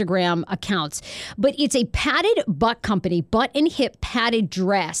their Instagram accounts. But it's a padded butt company, butt and hip padded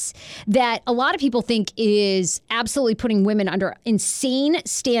dress that a lot of people think is absolutely putting women under insane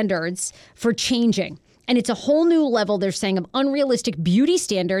standards for changing. And it's a whole new level, they're saying, of unrealistic beauty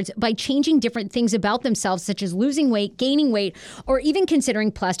standards by changing different things about themselves, such as losing weight, gaining weight, or even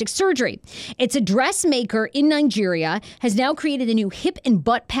considering plastic surgery. It's a dressmaker in Nigeria, has now created a new hip and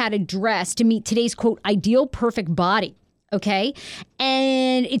butt padded dress to meet today's, quote, ideal perfect body. Okay.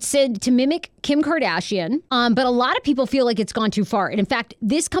 And it's said to mimic Kim Kardashian. But a lot of people feel like it's gone too far. And in fact,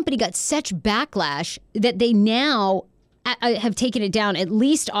 this company got such backlash that they now have taken it down, at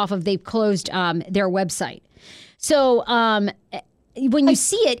least off of, they've closed their website. So when you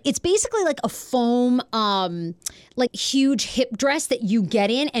see it, it's basically like a foam, like huge hip dress that you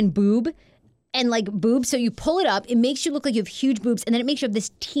get in and boob. So you pull it up, it makes you look like you have huge boobs, and then it makes you have this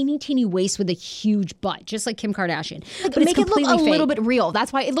teeny waist with a huge butt, just like Kim Kardashian. Like, But make it look a fake. little bit real.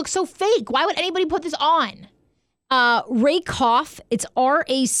 That's why it looks so fake. Why would anybody put this on? Rakoff, it's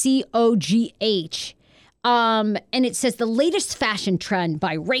Racough. And it says the latest fashion trend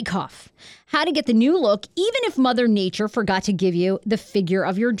by Rakoff. How to get the new look, even if Mother Nature forgot to give you the figure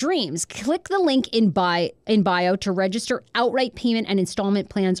of your dreams. Click the link in bio to register. Outright payment and installment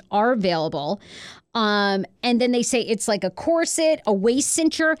plans are available. And then they say it's like a corset, a waist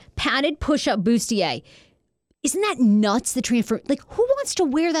cincher, padded push-up bustier. Isn't that nuts, the transfer? Like, who wants to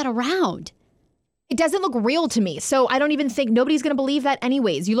wear that around? It doesn't look real to me. So I don't even think nobody's going to believe that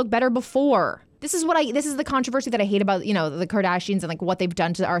anyways. You look better before. This is the controversy that I hate about, the Kardashians and like what they've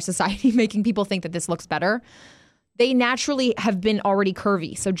done to our society, making people think that this looks better. They naturally have been already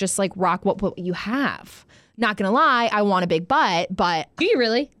curvy. So just like rock what you have. Not going to lie, I want a big butt, but. Do you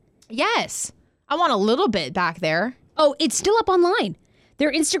really? Yes. I want a little bit back there. Oh, it's still up online.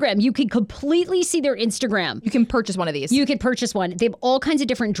 Their Instagram, you can completely see their Instagram. You can purchase one of these. You can purchase one. They have all kinds of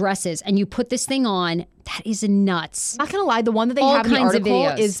different dresses, and you put this thing on. That is nuts. Not gonna lie, the one that they All have in the kinds of article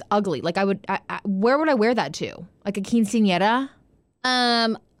videos. is ugly. Like where would I wear that to? Like a quinceañera?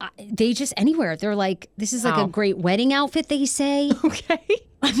 They just anywhere. They're like, this is like a great wedding outfit, they say. Okay.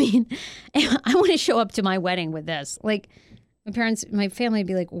 I mean, I want to show up to my wedding with this. Like, my family would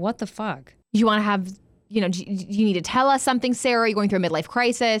be like, what the fuck? You want to have, do you need to tell us something, Sarah? You're going through a midlife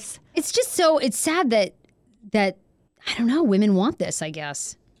crisis. It's just it's sad that I don't know, women want this, I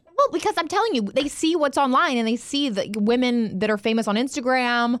guess. Well, because I'm telling you, they see what's online and they see the women that are famous on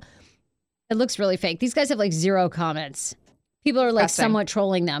Instagram. It looks really fake. These guys have like 0 comments. People are like Disgusting. somewhat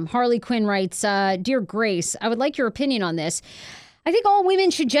trolling them. Harley Quinn writes, Dear Grace, I would like your opinion on this. I think all women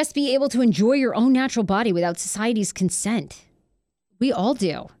should just be able to enjoy your own natural body without society's consent. We all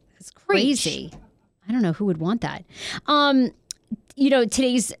do. It's crazy. I don't know who would want that.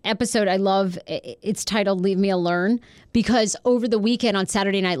 Today's episode, I love, it's titled Leave Me Alone, because over the weekend on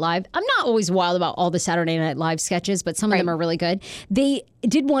Saturday Night Live, I'm not always wild about all the Saturday Night Live sketches, but some of them are really good. They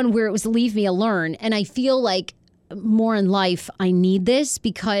did one where it was Leave Me Alone, and I feel like more in life, I need this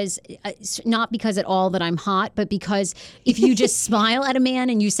because, not because at all that I'm hot, but because if you just smile at a man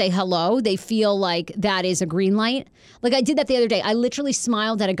and you say hello, they feel like that is a green light. Like I did that the other day. I literally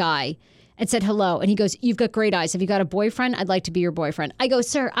smiled at a guy and said hello, and he goes, "You've got great eyes. Have you got a boyfriend? I'd like to be your boyfriend." I go,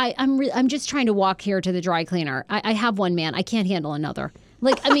 "Sir, I'm just trying to walk here to the dry cleaner. I have one man. I can't handle another."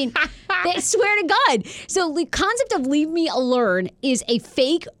 Like, I mean, they swear to God. So the concept of Leave Me Alone is a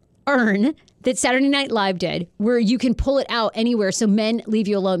fake urn that Saturday Night Live did, where you can pull it out anywhere so men leave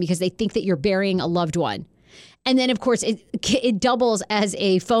you alone because they think that you're burying a loved one. And then, of course, it doubles as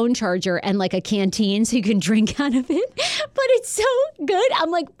a phone charger and like a canteen so you can drink out of it. But it's so good. I'm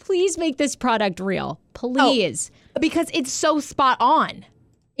like, please make this product real. Please. Oh, because it's so spot on.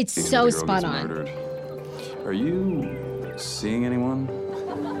 It's Speaking so of the girl spot gets on. murdered, are you seeing anyone?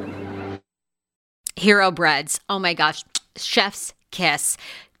 Hero breads. Oh my gosh. Chef's kiss.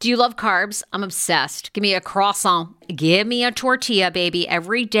 Do you love carbs? I'm obsessed. Give me a croissant. Give me a tortilla, baby,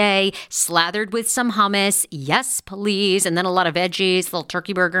 every day, slathered with some hummus. Yes, please. And then a lot of veggies, a little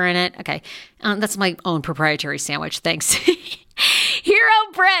turkey burger in it. Okay. That's my own proprietary sandwich. Thanks.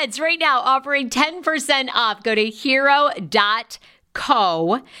 Hero Breads right now offering 10% off. Go to hero.co.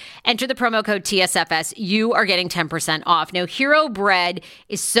 Enter the promo code TSFS. You are getting 10% off. Now, Hero Bread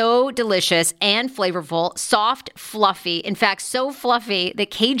is so delicious and flavorful, soft, fluffy. In fact, so fluffy that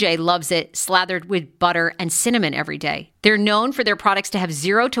KJ loves it slathered with butter and cinnamon every day. They're known for their products to have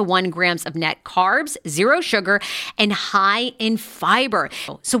 0 to 1 grams of net carbs, 0 sugar, and high in fiber.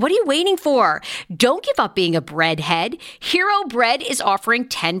 So what are you waiting for? Don't give up being a breadhead. Hero Bread is offering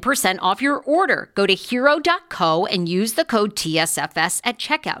 10% off your order. Go to hero.co and use the code TSFS at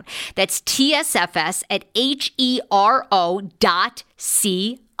checkout. That's TSFS at HERO.CO.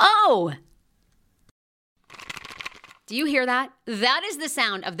 Do you hear that? That is the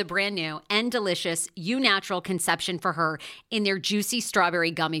sound of the brand new and delicious Eu Natural Conception for Her in their juicy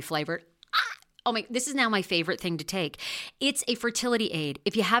strawberry gummy flavor. Oh my, this is now my favorite thing to take. It's a fertility aid.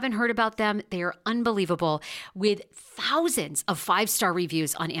 If you haven't heard about them, they are unbelievable with thousands of 5-star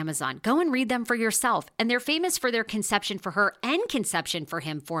reviews on Amazon. Go and read them for yourself. And they're famous for their Conception for Her and Conception for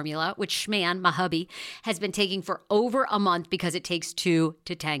Him formula, which Schman, my hubby, has been taking for over a month because it takes 2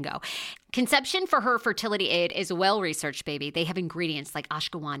 to tango. Conception for Her fertility aid is well-researched, baby. They have ingredients like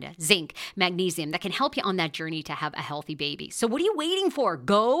ashwagandha, zinc, magnesium that can help you on that journey to have a healthy baby. So what are you waiting for?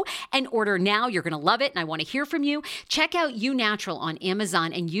 Go and order now. You're going to love it, and I want to hear from you. Check out Eu Natural on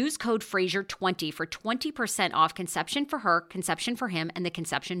Amazon and use code Fraser20 for 20% off Conception for Her, Conception for Him, and the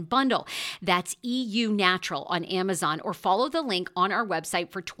Conception Bundle. That's EU Natural on Amazon, or follow the link on our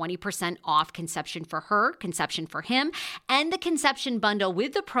website for 20% off Conception for Her, Conception for Him, and the Conception Bundle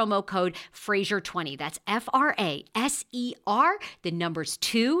with the promo code Fraser20. That's FRASER, the numbers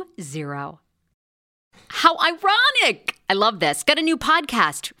 20. How ironic. I love this. Got a new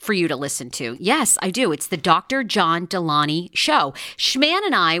podcast for you to listen to. Yes, I do. It's the Dr. John Delaney Show. Schman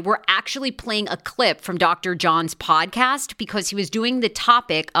and I were actually playing a clip from Dr. John's podcast because he was doing the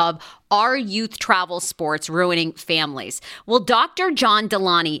topic of are youth travel sports ruining families? Well, Dr. John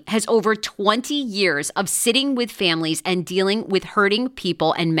Delaney has over 20 years of sitting with families and dealing with hurting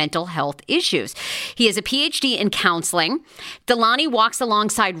people and mental health issues. He has a PhD in counseling. Delaney walks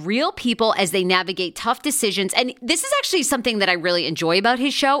alongside real people as they navigate tough decisions. And this is actually something that I really enjoy about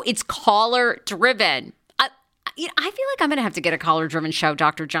his show. It's caller driven. I feel like I'm going to have to get a caller-driven show,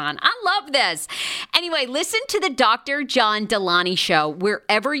 Dr. John. I love this. Anyway, listen to the Dr. John Delaney Show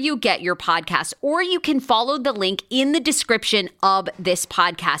wherever you get your podcast, or you can follow the link in the description of this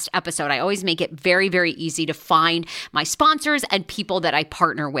podcast episode. I always make it very, very easy to find my sponsors and people that I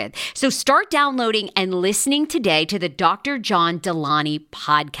partner with. So start downloading and listening today to the Dr. John Delaney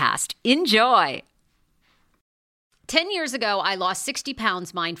podcast. Enjoy. 10 years ago, I lost 60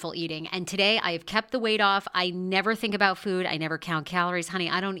 pounds mindful eating, and today I have kept the weight off. I never think about food. I never count calories. Honey,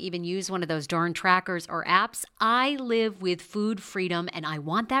 I don't even use one of those darn trackers or apps. I live with food freedom, and I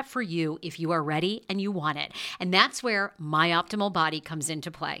want that for you if you are ready and you want it. And that's where My Optimal Body comes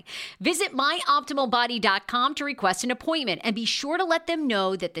into play. Visit myoptimalbody.com to request an appointment, and be sure to let them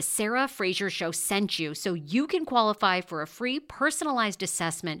know that the Sarah Fraser Show sent you so you can qualify for a free personalized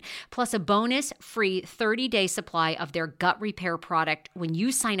assessment plus a bonus free 30-day supply of their gut repair product when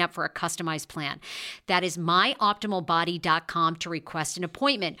you sign up for a customized plan. That is myoptimalbody.com to request an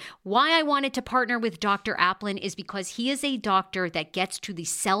appointment. Why I wanted to partner with Dr. Applin is because he is a doctor that gets to the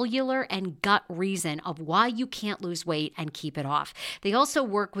cellular and gut reason of why you can't lose weight and keep it off. They also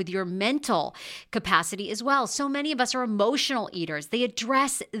work with your mental capacity as well. So many of us are emotional eaters. They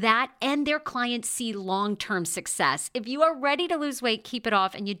address that, and their clients see long-term success. If you are ready to lose weight, keep it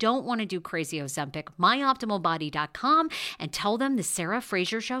off, and you don't want to do crazy Ozempic, myoptimalbody.com, and tell them the Sarah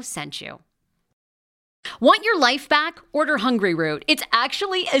Fraser Show sent you. Want your life back? Order Hungry Root. It's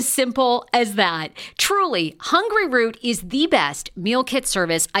actually as simple as that. Truly, Hungry Root is the best meal kit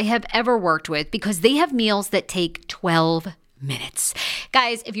service I have ever worked with because they have meals that take 12 minutes.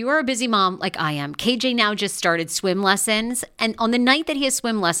 Guys, if you are a busy mom like I am, KJ now just started swim lessons. And on the night that he has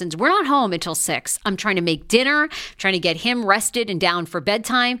swim lessons, we're not home until 6. I'm trying to make dinner, trying to get him rested and down for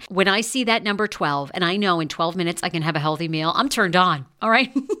bedtime. When I see that number 12, and I know in 12 minutes I can have a healthy meal, I'm turned on. All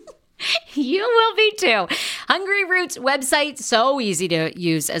right. You will be too. Hungry Root's website, so easy to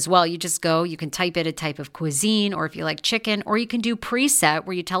use as well. You just go, you can type in a type of cuisine, or if you like chicken, or you can do preset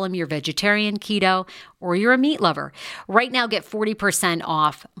where you tell them you're vegetarian, keto, or you're a meat lover. Right now, get 40%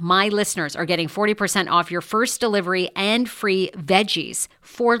 off. My listeners are getting 40% off your first delivery and free veggies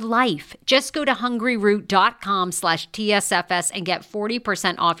for life. Just go to hungryroot.com/TSFS and get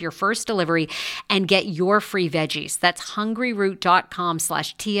 40% off your first delivery and get your free veggies. That's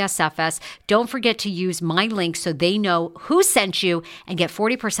hungryroot.com/TSFS. Don't forget to use my link so they know who sent you and get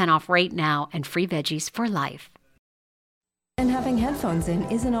 40% off right now and free veggies for life. And having headphones in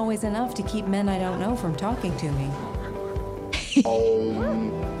isn't always enough to keep men I don't know from talking to me.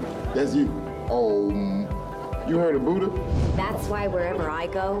 That's you. You heard of Buddha? That's why wherever I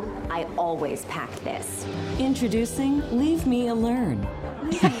go, I always pack this. Introducing Leave Me Alone.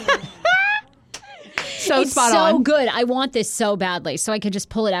 So it's spot so on. good. I want this so badly, so I could just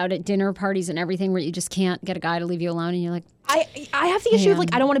pull it out at dinner parties and everything, where you just can't get a guy to leave you alone, and you're like, I have the issue of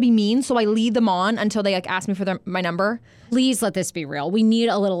like I don't want to be mean, so I lead them on until they like ask me for my number. please let this be real. We need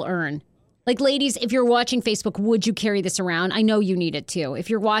a little urn. Like, ladies, if you're watching Facebook, would you carry this around? I know you need it too. If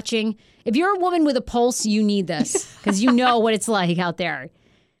you're a woman with a pulse, you need this because you know what it's like out there.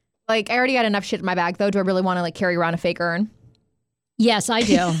 Like, I already got enough shit in my bag, though. Do I really want to like carry around a fake urn? Yes, I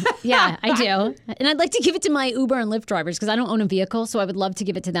do. Yeah, I do. And I'd like to give it to my Uber and Lyft drivers because I don't own a vehicle, so I would love to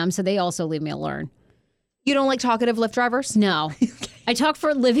give it to them so they also leave me alone. You don't like talkative Lyft drivers? No. I talk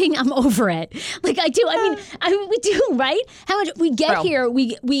for a living. I'm over it. Like I do. I mean, we do, right? How much we get here,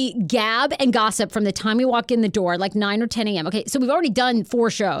 we gab and gossip from the time we walk in the door, like 9 or 10 a.m. Okay, so we've already done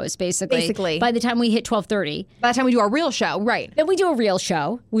 4 shows, basically. By the time we hit 12:30. By the time we do our real show, right. Then we do a real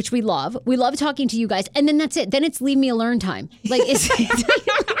show, which we love. We love talking to you guys. And then that's it. Then it's leave me alone time. Like, it's, when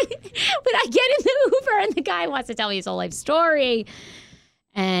I get in the Uber and the guy wants to tell me his whole life story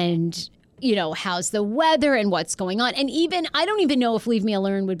and, you know, how's the weather and what's going on. And even, I don't even know if leave me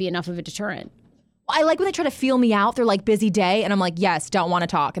alone would be enough of a deterrent. I like when they try to feel me out. They're like, busy day. And I'm like, yes, don't want to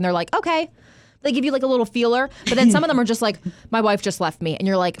talk. And they're like, okay. They give you like a little feeler. But then some of them are just like, my wife just left me. And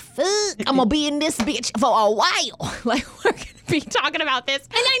you're like, fuck, I'm going to be in this bitch for a while. Like, we're going to be talking about this. And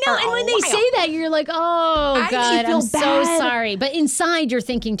I know. And when they say that, you're like, oh, God, I'm so sorry. But inside, you're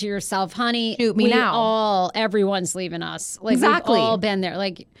thinking to yourself, honey, shoot me now. Everyone's leaving us. Like, exactly. We've all been there.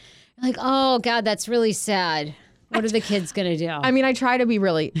 Like, oh, God, that's really sad. What are the kids going to do? I mean, I try to be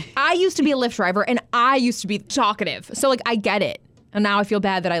I used to be a Lyft driver and I used to be talkative. So, like, I get it. And now I feel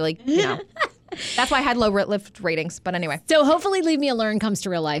bad that I, like, you know. That's why I had low Lyft ratings. But anyway. So hopefully Leave Me Alone comes to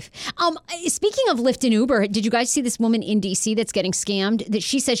real life. Speaking of Lyft and Uber, did you guys see this woman in D.C. that's getting scammed? That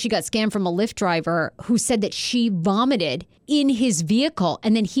she says she got scammed from a Lyft driver who said that she vomited in his vehicle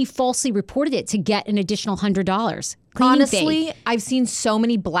and then he falsely reported it to get an additional $100. Honestly, I've seen so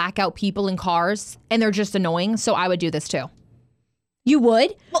many blackout people in cars and they're just annoying. So I would do this too. You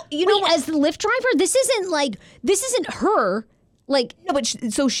would? Well, you know, as the Lyft driver, this isn't her. Like, no, but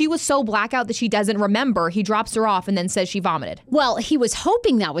so she was so blackout that she doesn't remember. He drops her off and then says she vomited. Well, he was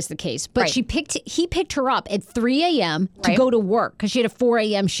hoping that was the case, but he picked her up at 3 a.m. to go to work because she had a 4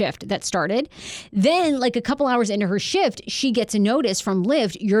 a.m. shift that started. Then, like a couple hours into her shift, she gets a notice from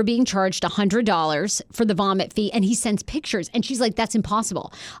Lyft, you're being charged $100 for the vomit fee, and he sends pictures. And she's like, that's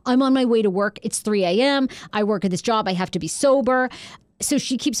impossible. I'm on my way to work. It's 3 a.m. I work at this job. I have to be sober. So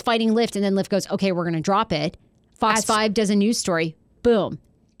she keeps fighting Lyft, and then Lyft goes, okay, we're going to drop it. Fox 5 does a news story. Boom.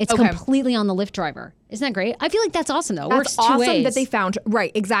 It's completely on the Lyft driver. Isn't that great? I feel like that's awesome, though. It works awesome 2 ways. that they found.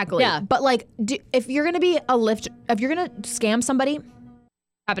 Right, exactly. Yeah. But like, if you're going to be a Lyft, if you're going to scam somebody,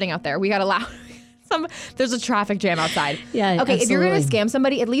 happening out there, we got to allow there's a traffic jam outside. Yeah, okay, absolutely. if you're going to scam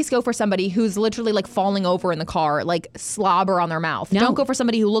somebody, at least go for somebody who's literally like falling over in the car, like slobber on their mouth. No. Don't go for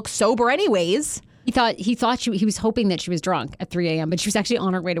somebody who looks sober anyways. He thought he was hoping that she was drunk at 3 a.m., but she was actually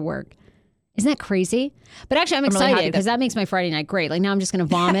on her way to work. Isn't that crazy? But actually, I'm excited because that makes my Friday night great. Like now I'm just going to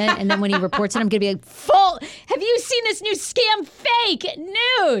vomit. And then when he reports it, I'm going to be like, have you seen this new scam fake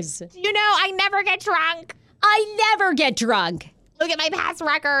news? You know, I never get drunk. I never get drunk. Look at my past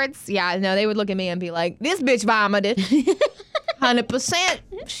records. Yeah, no, they would look at me and be like, this bitch vomited. 100%.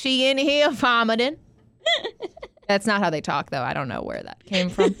 She in here vomiting. That's not how they talk, though. I don't know where that came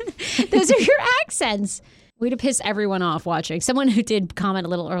from. Those are your accents. Way to piss everyone off watching. Someone who did comment a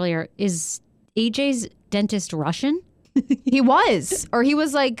little earlier, is AJ's dentist Russian? He was. Or he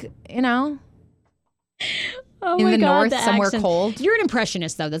was like, you know, in the north, somewhere cold. You're an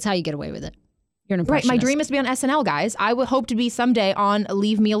impressionist, though. That's how you get away with it. You're an impressionist. Right. My dream is to be on SNL, guys. I would hope to be someday on a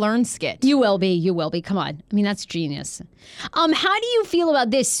Leave Me Alone skit. You will be. You will be. Come on. I mean, that's genius. How do you feel about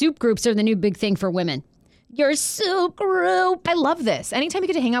this? Soup groups are the new big thing for women. Your soup group. I love this. Anytime you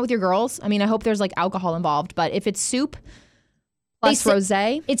get to hang out with your girls, I mean, I hope there's like alcohol involved, but if it's soup plus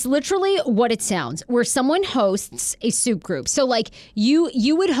rosé. It's literally what it sounds, where someone hosts a soup group. So like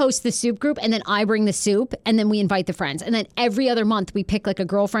you would host the soup group and then I bring the soup and then we invite the friends. And then every other month we pick like a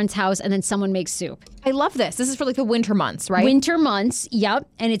girlfriend's house and then someone makes soup. I love this. This is for like the winter months, right? Winter months, yep.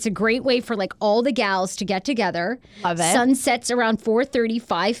 And it's a great way for like all the gals to get together. Love it. Sun sets around 4:30,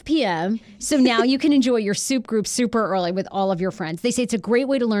 5 p.m. So now you can enjoy your soup group super early with all of your friends. They say it's a great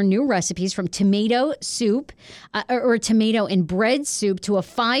way to learn new recipes from tomato soup or tomato and bread soup to a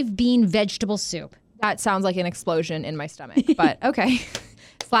 5-bean vegetable soup. That sounds like an explosion in my stomach, but okay.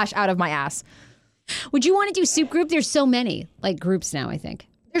 / out of my ass. Would you want to do soup group? There's so many like groups now, I think.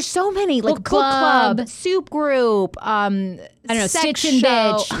 There's so many, like book club, soup group, I don't know, sex Stitch and show.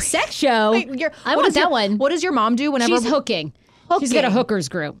 Bitch. Sex show. I want that one. What does your mom do whenever She's hooking. She's got a hookers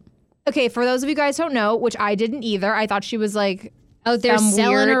group. Okay, for those of you guys who don't know, which I didn't either, I thought she was like out there some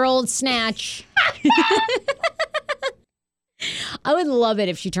selling weird- her old snatch. I would love it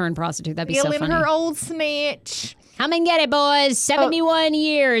if she turned prostitute. That'd be so Feeling funny. her old snitch. Come and get it, boys. 71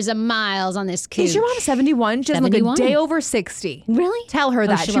 years of miles on this couch. Is your mom 71? She doesn't look 71. a day over 60. Really? Tell her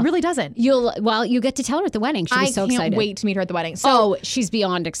that. she She will. really doesn't. You get to tell her at the wedding. She'll be so I can't excited. wait to meet her at the wedding. So, She's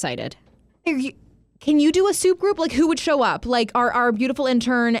beyond excited. can you do a soup group? Like, who would show up? Like, our beautiful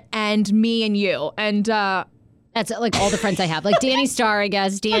intern and me and you. And That's like all the friends I have. Like Danny Starr, I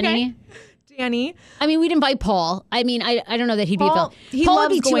guess. Danny. Okay. Danny. I mean, we'd invite Paul. I mean, I don't know that he'd Paul- be. he Paul would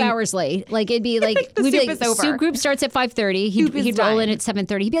loves be 2 going- hours late. Like it'd be like The we'd be soup like, is over. soup group starts at 5:30. Soup is He'd roll in done. at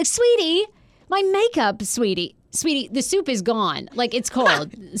 7:30. He'd be like, "Sweetie, my makeup, sweetie, the soup is gone. Like it's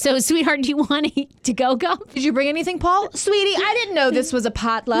cold. So, sweetheart, do you want to go? Did you bring anything, Paul? Sweetie, I didn't know this was a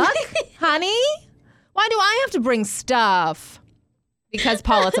potluck. Honey, why do I have to bring stuff? Because,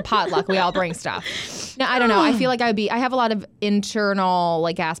 Paul, it's a potluck. We all bring stuff. Now, I don't know. I feel like I have a lot of internal,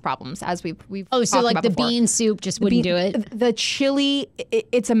 like, gas problems, as we've Oh, so talked like about the before. bean soup just wouldn't do it. The chili,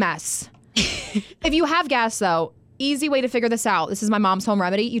 it's a mess. If you have gas, though, easy way to figure this out. This is my mom's home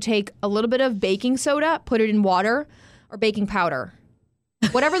remedy. You take a little bit of baking soda, put it in water, or baking powder.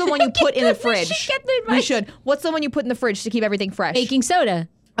 Whatever the one you put in the fridge. You should. What's the one you put in the fridge to keep everything fresh? Baking soda.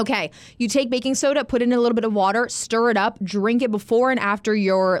 Okay, you take baking soda, put it in a little bit of water, stir it up, drink it before and after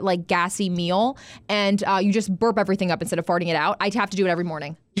your like gassy meal, and you just burp everything up instead of farting it out. I have to do it every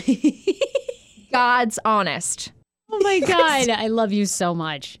morning. God's honest. Oh my God, I love you so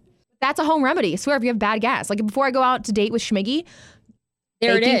much. That's a home remedy. I swear, if you have bad gas, like before I go out to date with Schmiggy,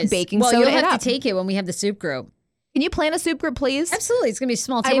 There it is. baking well, soda you'll it have up. to take it when we have the soup group. Can you plan a soup group, please? Absolutely, it's gonna be a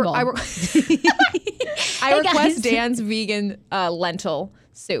small table. I Hey, request guys. Dan's vegan lentil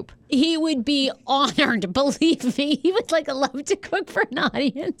soup. He would be honored, believe me. He would like love to cook for an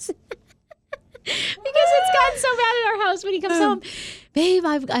audience. Because it's gotten so bad at our house when he comes home. Babe,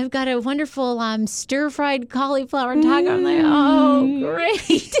 I've got a wonderful stir-fried cauliflower taco. I'm like, oh, great.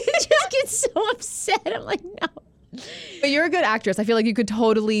 He just gets so upset. I'm like, no. But you're a good actress. I feel like you could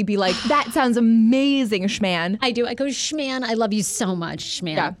totally be like, that sounds amazing, Schman. I do. I go, Schman, I love you so much,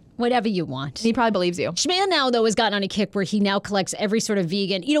 Schman. Yeah. Whatever you want. He probably believes you. Schman now, though, has gotten on a kick where he now collects every sort of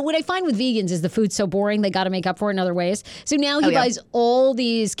vegan. You know, what I find with vegans is the food's so boring, they got to make up for it in other ways. So now he buys all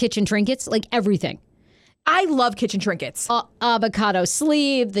these kitchen trinkets, like everything. I love kitchen trinkets. Avocado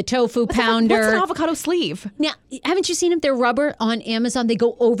sleeve, the tofu pounder. What's an avocado sleeve? Now, haven't you seen them? They're rubber on Amazon. They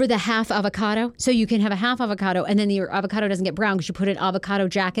go over the half avocado. So you can have a half avocado and then your avocado doesn't get brown because you put an avocado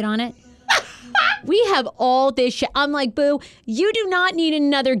jacket on it. We have all this shit. I'm like, boo, you do not need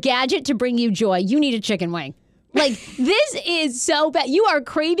another gadget to bring you joy. You need a chicken wing. Like, this is so bad. You are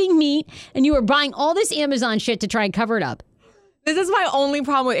craving meat and you are buying all this Amazon shit to try and cover it up. This is my only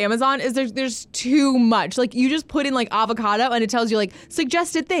problem with Amazon is there's too much. Like you just put in like avocado and it tells you like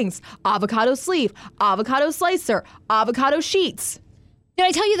suggested things. Avocado sleeve, avocado slicer, avocado sheets. Did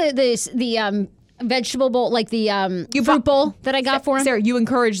I tell you the vegetable bowl, like the fruit bowl that I got for him? Sarah, you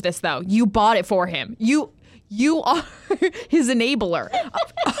encouraged this though. You bought it for him. You are his enabler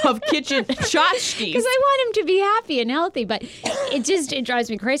of kitchen tchotchkes. Because I want him to be happy and healthy, but it drives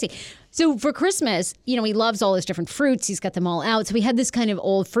me crazy. So for Christmas, you know, he loves all his different fruits. He's got them all out. So we had this kind of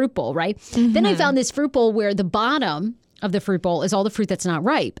old fruit bowl, right? Then I found this fruit bowl where the bottom of the fruit bowl is all the fruit that's not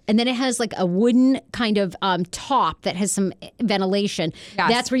ripe. And then it has like a wooden kind of top that has some ventilation. Yes.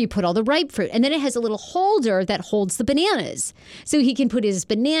 That's where you put all the ripe fruit. And then it has a little holder that holds the bananas. So he can put his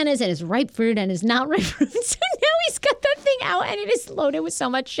bananas and his ripe fruit and his not ripe fruit. So now he's got that thing out and it is loaded with so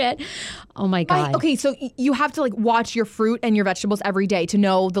much shit. Oh my God. Okay, so you have to like watch your fruit and your vegetables every day to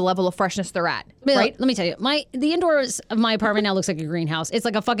know the level of freshness they're at, right? Let me tell you, the indoors of my apartment now looks like a greenhouse. It's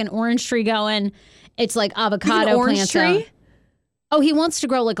like a fucking orange tree going. It's like avocado orange plants. tree? Oh, he wants to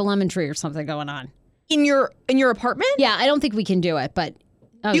grow like a lemon tree or something going on. In your apartment? Yeah, I don't think we can do it, but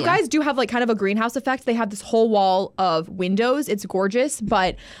You guys do have like kind of a greenhouse effect. They have this whole wall of windows. It's gorgeous,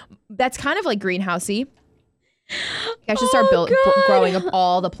 but that's kind of like greenhousey. I should start growing up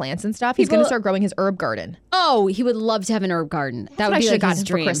all the plants and stuff. He's going to start growing his herb garden. Oh, he would love to have an herb garden. That would I be should like have his gotten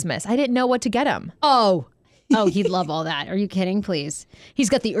for dream. Christmas. I didn't know what to get him. Oh, he'd love all that. Are you kidding? Please. He's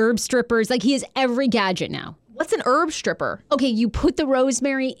got the herb strippers. Like he has every gadget now. What's an herb stripper? Okay, you put the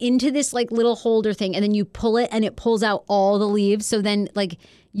rosemary into this like little holder thing and then you pull it and it pulls out all the leaves. So then like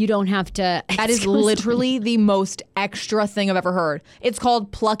you don't have to. That is literally the most extra thing I've ever heard. It's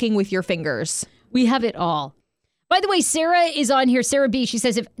called plucking with your fingers. We have it all. By the way, Sarah is on here. Sarah B. She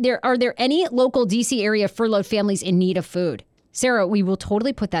says, are there any local DC area furloughed families in need of food? Sarah, we will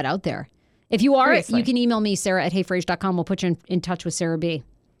totally put that out there. If you are, Seriously. you can email me, Sarah at heyfrage.com. We'll put you in touch with Sarah B.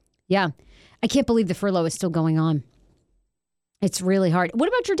 Yeah. I can't believe the furlough is still going on. It's really hard. What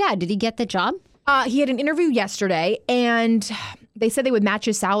about your dad? Did he get the job? He had an interview yesterday, and they said they would match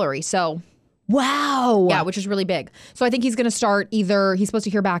his salary. So, wow. Yeah, which is really big. So I think he's going to start he's supposed to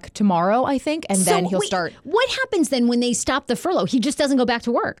hear back tomorrow, I think, and then he'll start. What happens then when they stop the furlough? He just doesn't go back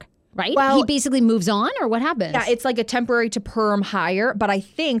to work, right? Well, he basically moves on, or what happens? Yeah, it's like a temporary to perm hire. But I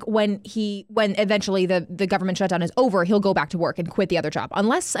think when eventually the government shutdown is over, he'll go back to work and quit the other job.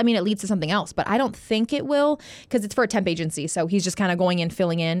 Unless, it leads to something else. But I don't think it will, because it's for a temp agency. So he's just kind of going in,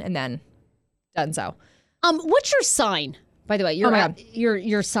 filling in, and then done so. What's your sign, by the way?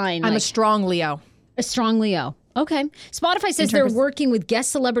 Your sign. I'm a strong Leo. A strong Leo. Okay. Spotify says they're working with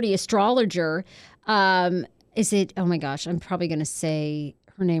guest celebrity astrologer. Is it? Oh my gosh, I'm probably going to say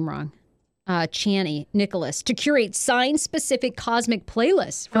her name wrong. Chani Nicholas to curate sign-specific cosmic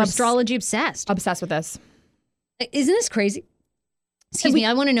playlists for astrology obsessed. Obsessed with this. Isn't this crazy? Excuse me.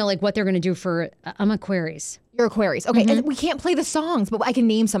 I want to know what they're going to do for. I'm Aquarius. You're Aquarius. Okay, and we can't play the songs, but I can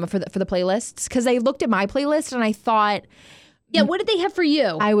name some for the playlists, because I looked at my playlist and I thought. Yeah, what did they have for you?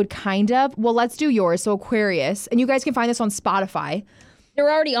 I would kind of. Well, let's do yours. So Aquarius, and you guys can find this on Spotify.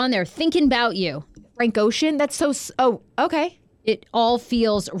 They're already on there. Thinking About You. Frank Ocean. That's so. Oh, okay. It all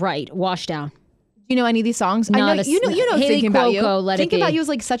feels right. Wash down. Do you know any of these songs? Not I know you know. Haley Thinking About You. Let Thinking It Be. About You is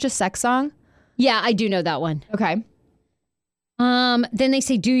like such a sex song. Yeah, I do know that one. Okay. Then they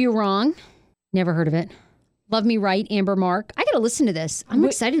say Do You Wrong. Never heard of it. Love Me Right, Amber Mark. I got to listen to this. I'm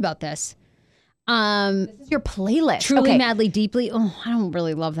excited about this. This is your playlist. Truly, Madly, Deeply. Oh, I don't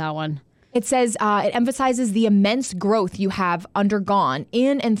really love that one. It says it emphasizes the immense growth you have undergone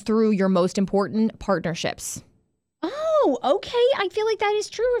in and through your most important partnerships. Oh, okay. I feel like that is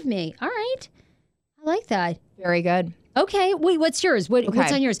true of me. All right. I like that. Very good. Okay. Wait, what's yours?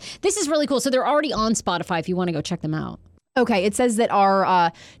 What's on yours? This is really cool. So they're already on Spotify if you want to go check them out. Okay, it says that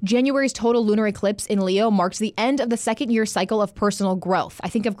our January's total lunar eclipse in Leo marks the end of the second year cycle of personal growth. I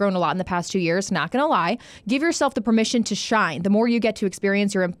think I've grown a lot in the past 2 years, not gonna lie. Give yourself the permission to shine. The more you get to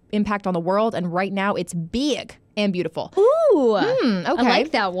experience your impact on the world, and right now it's big and beautiful. Ooh, okay. I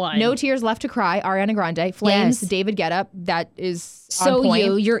like that one. No Tears Left to Cry, Ariana Grande. Flames, David Guetta, that is so on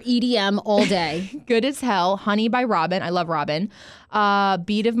point. You're EDM all day. Good as Hell, Honey by Robin. I love Robin.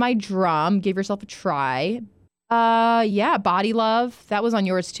 Beat of My Drum, Give Yourself a Try. Body Love. That was on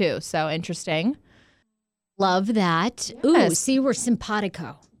yours too. So interesting. Love that. Yes. Ooh, see, we're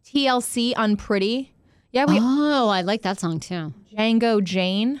simpatico. TLC, Unpretty. Yeah, Oh, I like that song too. Django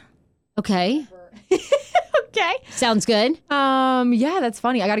Jane. Okay. Okay. Sounds good. Yeah, that's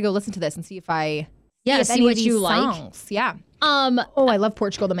funny. I got to go listen to this and see if I. See what you like. Songs. Yeah. I love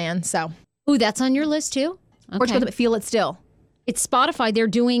Portugal the Man. So. Ooh, that's on your list too. Okay. Portugal the Feel It Still. It's Spotify. They're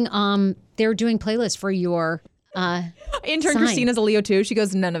doing playlists for your. Intern sign. Christina's a Leo too. She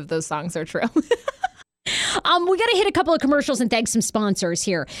goes, none of those songs are true. We got to hit a couple of commercials and thank some sponsors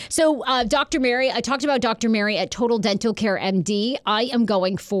here. So, Dr. Mary, I talked about Dr. Mary at Total Dental Care MD. I am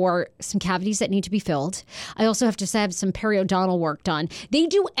going for some cavities that need to be filled. I also have to have some periodontal work done. They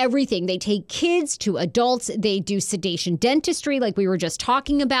do everything. They take kids to adults. They do sedation dentistry, like we were just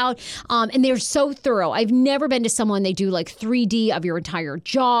talking about. And they're so thorough. I've never been to someone, they do like 3D of your entire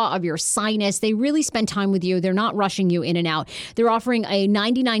jaw, of your sinus. They really spend time with you. They're not rushing you in and out. They're offering a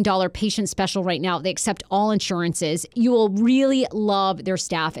 $99 patient special right now. They accept all insurances. You will really love their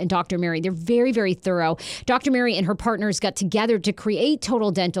staff and Dr. Mary. They're very, very thorough. Dr. Mary and her partners got together to create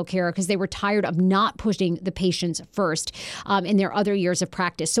Total Dental Care because they were tired of not pushing the patients first in their other years of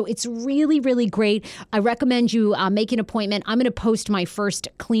practice. So it's really, really great. I recommend you make an appointment. I'm going to post my first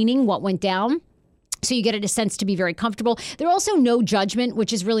cleaning, what went down. So you get a sense to be very comfortable. They're also no judgment,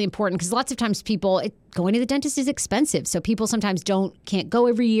 which is really important because lots of times going to the dentist is expensive. So people sometimes can't go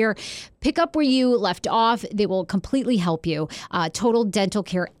every year. Pick up where you left off. They will completely help you.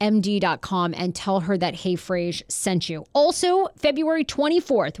 TotalDentalCareMD.com and tell her that Hey Frage sent you. Also, February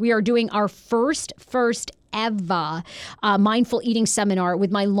 24th, we are doing our first ever mindful eating seminar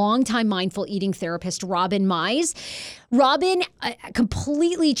with my longtime mindful eating therapist, Robin Mize. Robin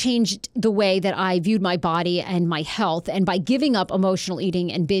completely changed the way that I viewed my body and my health. And by giving up emotional eating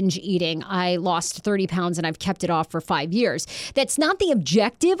and binge eating, I lost 30 pounds and I've kept it off for 5 years. That's not the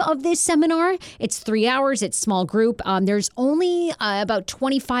objective of this seminar. It's 3 hours. It's small group. There's only about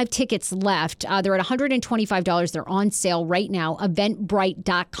 25 tickets left. They're at $125. They're on sale right now.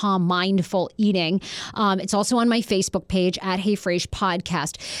 Eventbrite.com, mindful eating. It's also on my Facebook page at Hey Frage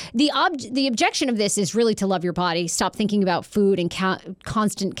Podcast. The objection of this is really to love your body. Stop thinking about food and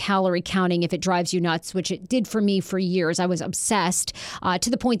constant calorie counting if it drives you nuts, which it did for me for years. I was obsessed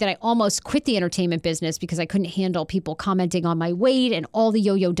to the point that I almost quit the entertainment business because I couldn't handle people commenting on my weight and all the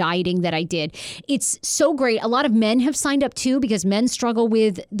yo-yo dieting that I did. It's so great. A lot of men have signed up too because men struggle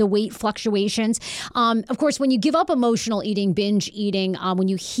with the weight fluctuations. Of course, when you give up emotional eating, binge eating, when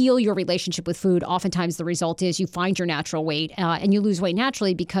you heal your relationship with food, oftentimes the result is you find your natural weight and you lose weight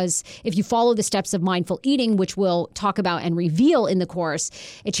naturally, because if you follow the steps of mindful eating, which we'll talk about and reveal in the course,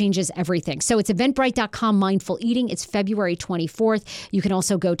 it changes everything. So it's eventbrite.com mindful eating. It's February 24th. You can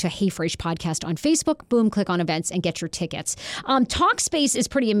also go to Hey Frase Podcast on Facebook, boom, click on events and get your tickets. Talkspace is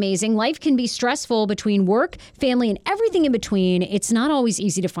pretty amazing. Life can be stressful between work, family, and everything in between. It's not always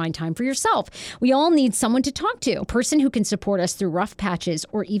easy to find time for yourself. We all need someone to talk to, a person who can support us through rough patches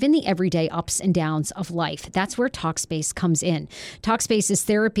or even the everyday ups and downs of life. That's where Talkspace comes in. Talkspace is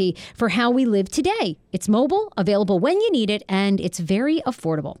therapy for how we live today. It's mobile, available when you need it, and it's very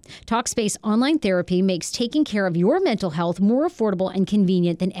affordable. Talkspace online therapy makes taking care of your mental health more affordable and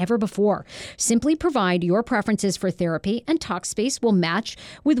convenient than ever before. Simply provide your preferences for therapy, and Talkspace will match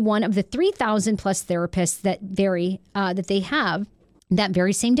with one of the 3,000 plus therapists that they have that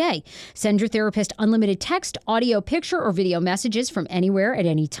very same day. Send your therapist unlimited text, audio, picture, or video messages from anywhere at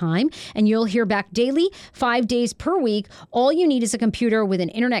any time, and you'll hear back daily, 5 days per week. All you need is a computer with an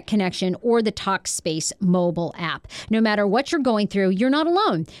internet connection or the Talkspace mobile app. No matter what you're going through, you're not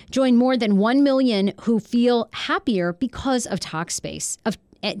alone. Join more than 1 million who feel happier because of Talkspace.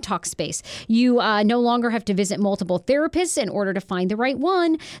 At Talkspace. You no longer have to visit multiple therapists in order to find the right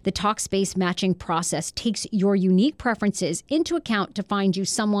one. The Talkspace matching process takes your unique preferences into account to find you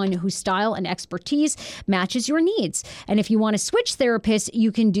someone whose style and expertise matches your needs. And if you want to switch therapists,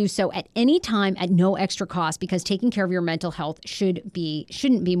 you can do so at any time at no extra cost, because taking care of your mental health shouldn't be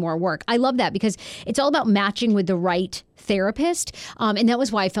more work. I love that because it's all about matching with the right therapist. And that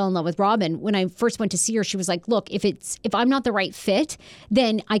was why I fell in love with Robin. When I first went to see her, she was like, look, if I'm not the right fit,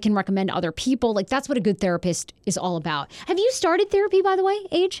 then I can recommend other people. Like, that's what a good therapist is all about. Have you started therapy, by the way,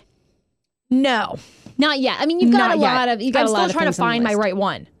 Age? No. Not yet. I mean, you've got Not a yet. lot of I'm still trying to find my list. right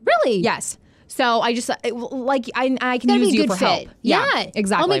one. Really? Yes. So I just I can Gotta use be a you good for fit. help. Yeah,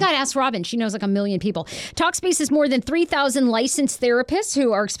 exactly. Oh my God, ask Robin. She knows like a million people. Talkspace has more than 3,000 licensed therapists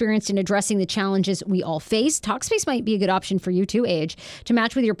who are experienced in addressing the challenges we all face. Talkspace might be a good option for you too, Age. To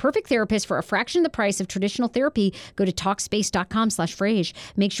match with your perfect therapist for a fraction of the price of traditional therapy, go to Talkspace.com/Frage.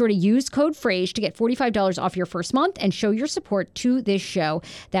 Make sure to use code Frage to get $45 off your first month and show your support to this show.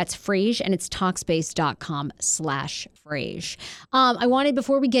 That's Frage, and it's Talkspace.com/Frage. I wanted,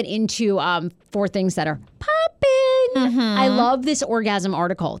 before we get into 4 things that are popping, I love this orgasm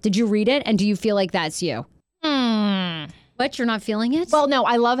article. Did you read it? And do you feel like that's you? What? You're not feeling it? Well, no,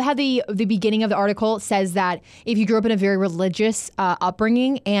 I love how the beginning of the article says that if you grew up in a very religious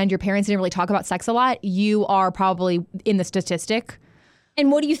upbringing and your parents didn't really talk about sex a lot, you are probably in the statistic.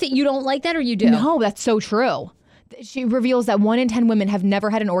 And what do you think? You don't like that, or you do? No, that's so true. She reveals that 1 in 10 women have never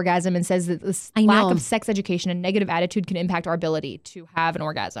had an orgasm and says that this lack of sex education and negative attitude can impact our ability to have an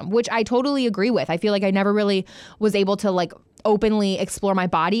orgasm, which I totally agree with. I feel like I never really was able to like openly explore my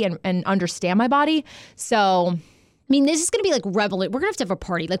body and understand my body. So, I mean, this is going to be like We're going to have a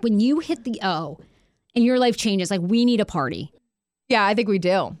party. Like when you hit the O and your life changes, like we need a party. Yeah, I think we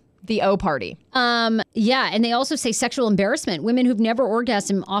do. The O party. Yeah, and they also say sexual embarrassment. Women who've never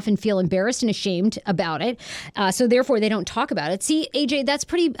orgasmed often feel embarrassed and ashamed about it. So therefore, they don't talk about it. See, AJ, that's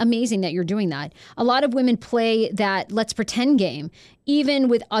pretty amazing that you're doing that. A lot of women play that let's pretend game, even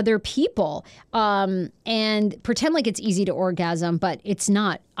with other people, and pretend like it's easy to orgasm, but it's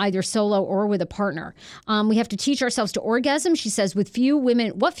not, either solo or with a partner. We have to teach ourselves to orgasm, she says. What few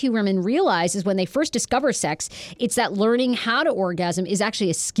women realize is when they first discover sex, it's that learning how to orgasm is actually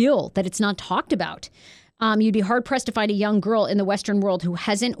a skill, that it's not talked about. You'd be hard-pressed to find a young girl in the Western world who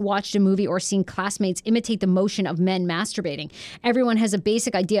hasn't watched a movie or seen classmates imitate the motion of men masturbating. Everyone has a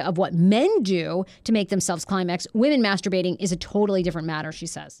basic idea of what men do to make themselves climax. Women masturbating is a totally different matter, she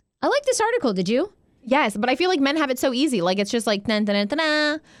says. I like this article. Did you? Yes, but I feel like men have it so easy. Like, it's just like, dun, dun, dun, dun,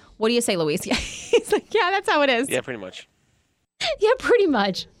 dun. What do you say, Luis? Yeah. He's like, yeah, that's how it is. Yeah, pretty much. Yeah, pretty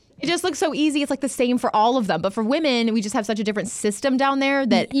much. It just looks so easy. It's like the same for all of them. But for women, we just have such a different system down there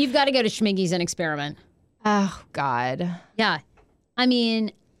that... You've got to go to Schmiggy's and experiment. Oh, God. Yeah. I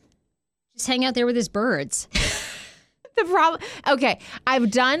mean, just hang out there with his birds. The problem... Okay, I've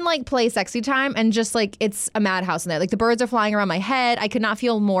done, like, play sexy time, and just, like, it's a madhouse in there. Like, the birds are flying around my head. I could not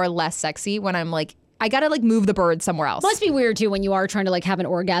feel more or less sexy when I'm, like... I gotta, like, move the bird somewhere else. Must be weird, too, when you are trying to, like, have an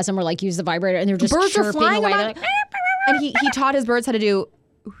orgasm or, like, use the vibrator, and they're just birds are chirping flying away. around. They're like, And he taught his birds how to do...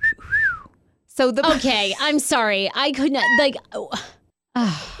 So the Okay, I'm sorry. I could not, like,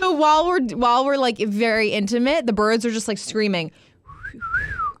 so while we're like very intimate, the birds are just like screaming.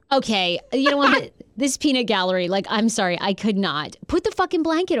 okay, you know what? This peanut gallery, like, I'm sorry, I could not. Put the fucking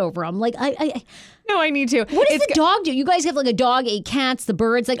blanket over them. Like, No, I need to. what does the dog do? You guys have like a dog, 8 cats, the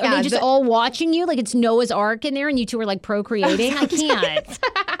birds. Like, are Yeah, they just all watching you? Like, it's Noah's Ark in there and you two are like procreating? I can't.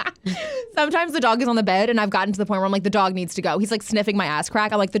 Sometimes the dog is on the bed, and I've gotten to the point where I'm like, the dog needs to go. He's like sniffing my ass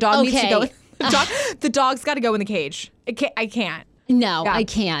crack. I'm like, the dog needs to go. Okay. The dog's got to go in the cage. I can't. No, Yeah. I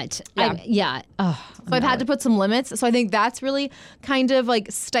can't. Yeah. Oh, So I've had to put some limits. So I think that's really kind of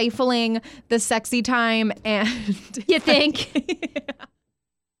like stifling the sexy time. And you think?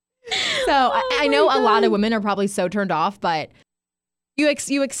 So I know a lot of women are probably so turned off, but you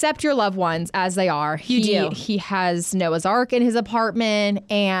accept your loved ones as they are. You do. He has Noah's Ark in his apartment.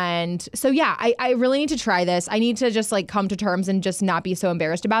 And so, yeah, I really need to try this. I need to just like come to terms and just not be so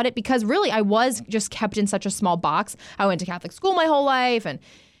embarrassed about it, because really I was just kept in such a small box. I went to Catholic school my whole life. And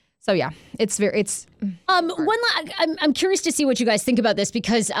so, yeah, I'm curious to see what you guys think about this,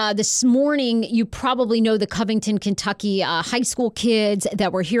 because this morning you probably know the Covington, Kentucky high school kids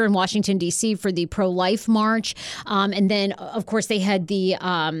that were here in Washington, D.C. for the pro-life march. And then, of course, they had the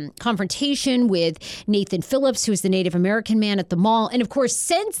confrontation with Nathan Phillips, who's the Native American man at the mall. And, of course,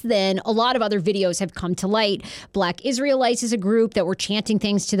 since then, a lot of other videos have come to light. Black Israelites is a group that were chanting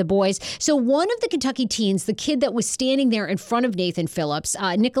things to the boys. So one of the Kentucky teens, the kid that was standing there in front of Nathan Phillips,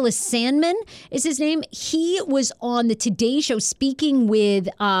 Nicholas Sandman is his name. He was on the Today Show speaking with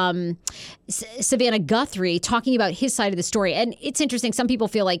Savannah Guthrie, talking about his side of the story. And it's interesting. Some people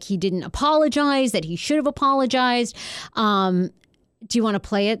feel like he didn't apologize, that he should have apologized. Do you want to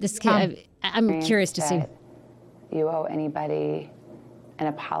play it? This kid, I'm curious to see. You owe anybody an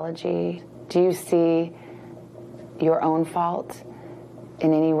apology? Do you see your own fault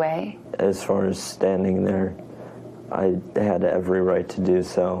in any way? As far as standing there, I had every right to do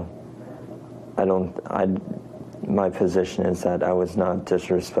so. My position is that I was not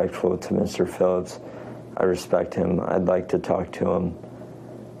disrespectful to Mr. Phillips. I respect him. I'd like to talk to him.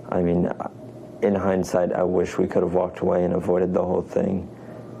 I mean, in hindsight, I wish we could have walked away and avoided the whole thing.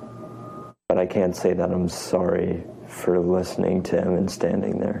 But I can't say that I'm sorry for listening to him and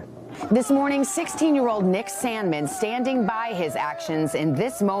standing there. This morning, 16-year-old Nick Sandman standing by his actions in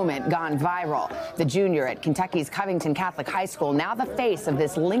this moment gone viral. The junior at Kentucky's Covington Catholic High School, now the face of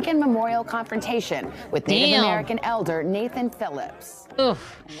this Lincoln Memorial confrontation with Native American elder Nathan Phillips. Ugh.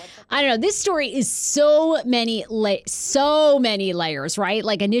 I don't know. This story is so many layers, right?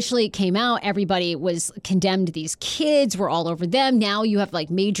 Like initially it came out, everybody was condemned. These kids were all over them. Now you have like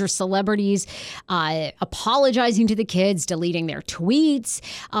major celebrities apologizing to the kids, deleting their tweets,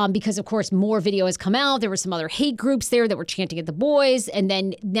 because of course more video has come out. There were some other hate groups there that were chanting at the boys. And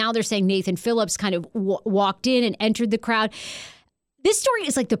then now they're saying Nathan Phillips kind of walked in and entered the crowd. This story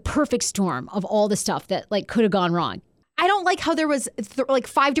is like the perfect storm of all the stuff that like could have gone wrong. I don't like how there was like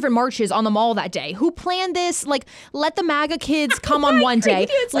 5 different marches on the mall that day. Who planned this? Like, let the MAGA kids come on one day.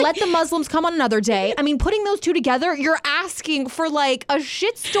 Let the Muslims come on another day. I mean, putting those two together, you're asking for like a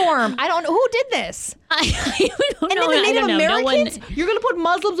shitstorm. I don't know. Who did this? I don't know. And then the Native Americans? No you're going to put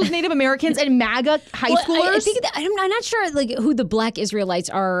Muslims with Native Americans and MAGA high schoolers? I think that, I'm not sure like who the Black Israelites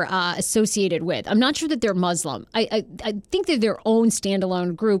are associated with. I'm not sure that they're Muslim. I think they're their own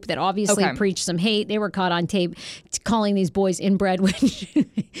standalone group that obviously preached some hate. They were caught on tape calling these boys inbred, which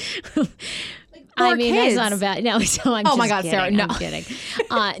I mean, kids. that's not a bad. No, so I'm oh just my God, kidding. Sarah, no. I'm kidding.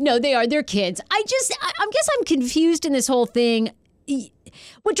 No, they are. They're kids. I guess I'm confused in this whole thing.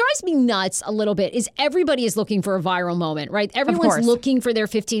 What drives me nuts a little bit is everybody is looking for a viral moment, right? Everyone's looking for their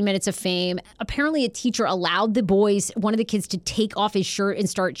 15 minutes of fame. Apparently, a teacher allowed the boys, one of the kids, to take off his shirt and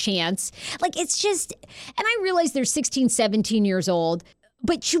start chants. Like, it's just, and I realize they're 16, 17 years old.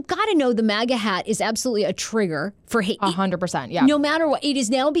 But you've got to know the MAGA hat is absolutely a trigger for hate. 100%, yeah. No matter what, it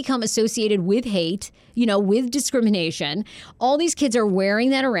has now become associated with hate, with discrimination. All these kids are wearing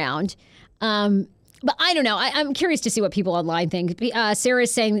that around. But I don't know. I'm curious to see what people online think. Sarah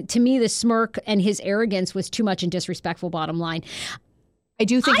is saying, to me, the smirk and his arrogance was too much and disrespectful, bottom line. I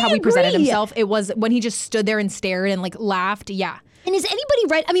do think how he presented himself, it was when he just stood there and stared and like laughed. Yeah. And is anybody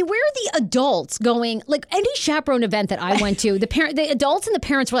right? I mean, where are the adults going? Like any chaperone event that I went to, the adults and the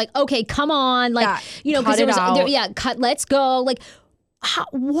parents were like, "Okay, come on, like because there was let's go." Like,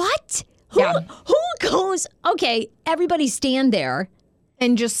 what? Who goes? Okay, everybody stand there.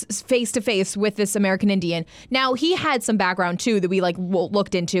 And just face to face with this American Indian. Now, he had some background too that we like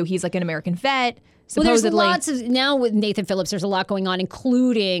looked into. He's like an American vet. Well, there's supposedly. lots of, now with Nathan Phillips, there's a lot going on,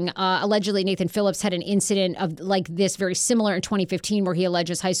 including allegedly Nathan Phillips had an incident of like this very similar in 2015 where he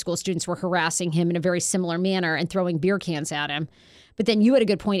alleges high school students were harassing him in a very similar manner and throwing beer cans at him. But then you had a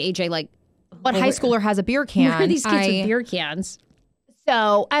good point, AJ, like, what high schooler has a beer can? where are these kids with beer cans?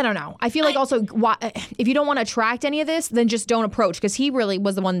 So I don't know. I feel like also if you don't want to attract any of this, then just don't approach, because he really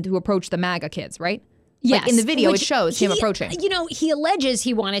was the one who approached the MAGA kids, right? Yes. Like in the video, Which it shows him approaching. You know, he alleges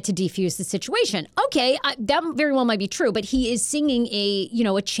he wanted to defuse the situation. Okay, that very well might be true, but he is singing a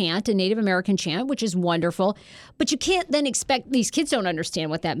chant, a Native American chant, which is wonderful. But you can't then expect, these kids don't understand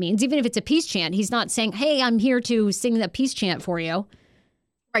what that means. Even if it's a peace chant, he's not saying, hey, I'm here to sing that peace chant for you.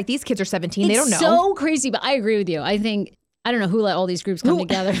 Right, these kids are 17. They don't know. It's so crazy, but I agree with you. I think, I don't know who let all these groups come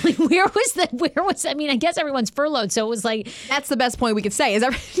together. Like, where was, I mean, I guess everyone's furloughed, so it was like. That's the best point we could say, is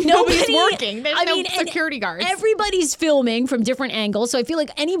nobody's working. There's no security guards. Everybody's filming from different angles, so I feel like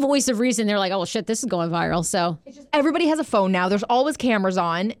any voice of reason, they're like, oh, shit, this is going viral, so. It's just, everybody has a phone now. There's always cameras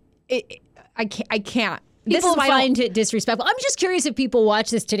on. I can't. People find it disrespectful. I'm just curious if people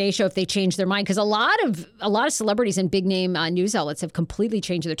watch this Today Show, if they change their mind, because a lot of celebrities and big name news outlets have completely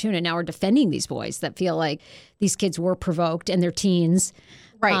changed their tune and now are defending these boys that feel like these kids were provoked and they're teens.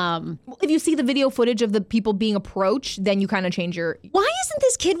 Right. If you see the video footage of the people being approached, then you kind of change your. Why isn't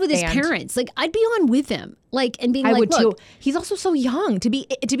this kid with his parents? Like, I'd be on with him. Like, and being I like, would look, too. He's also so young to be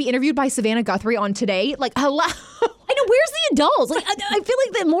interviewed by Savannah Guthrie on Today. Like, hello. I know, where's the adults? Like, I feel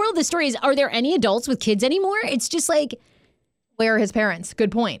like the moral of the story is, are there any adults with kids anymore? It's just like, where are his parents?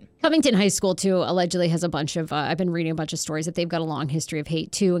 Good point. Covington High School, too, allegedly has a bunch of, I've been reading a bunch of stories that they've got a long history of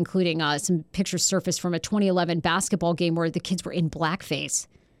hate, too, including some pictures surfaced from a 2011 basketball game where the kids were in blackface.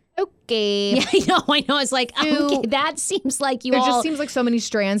 Okay. Yeah, I know. It's like, okay, that seems like There just seems like so many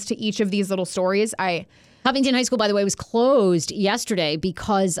strands to each of these little stories. Covington High School, by the way, was closed yesterday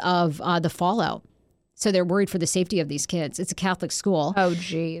because of the fallout. So they're worried for the safety of these kids. It's a Catholic school. Oh,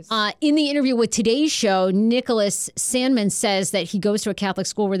 geez. In the interview with Today's Show, Nicholas Sandman says that he goes to a Catholic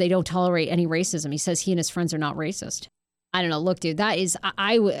school where they don't tolerate any racism. He says he and his friends are not racist. I don't know. Look, dude, that is,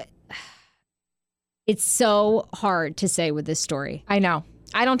 it's so hard to say with this story. I know.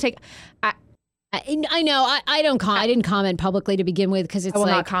 I don't take. I know. I don't. I didn't comment publicly to begin with because it's. I will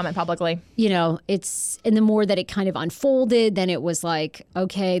like, not comment publicly. You know, it's, and the more that it kind of unfolded, then it was like,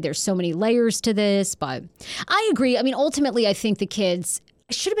 okay, there's so many layers to this. But I agree. I mean, ultimately, I think the kids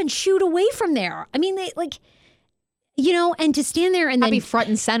should have been shooed away from there. I mean, they like, you know, and to stand there and then be front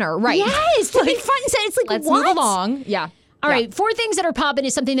and center, right? Yes, to be front and center. It's like, let's what? move along. Yeah. All right, 4 things that are popping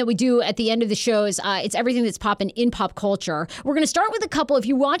is something that we do at the end of the shows. It's everything that's popping in pop culture. We're going to start with a couple. If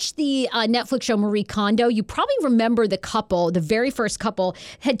you watched the Netflix show Marie Kondo, you probably remember the couple, the very first couple,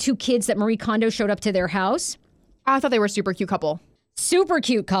 had 2 kids that Marie Kondo showed up to their house. I thought they were a super cute couple. Super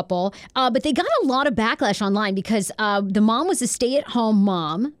cute couple, but they got a lot of backlash online because the mom was a stay-at-home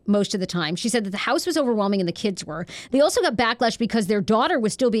mom most of the time. She said that the house was overwhelming and the kids were. They also got backlash because their daughter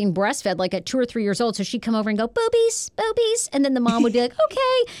was still being breastfed, like at 2 or 3 years old. So she'd come over and go, boobies, boobies. And then the mom would be like,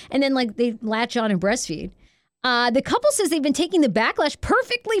 okay. And then like they latch on and breastfeed. The couple says they've been taking the backlash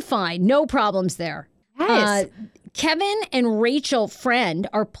perfectly fine. No problems there. Yes. Kevin and Rachel Friend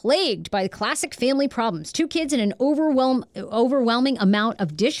are plagued by the classic family problems. 2 kids and an overwhelming amount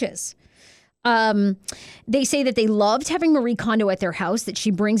of dishes. They say that they loved having Marie Kondo at their house, that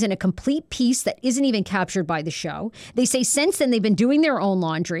she brings in a complete peace that isn't even captured by the show. They say since then they've been doing their own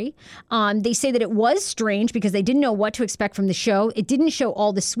laundry. They say that it was strange because they didn't know what to expect from the show. It didn't show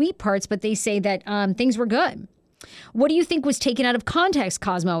all the sweet parts, but they say that things were good. What do you think was taken out of context,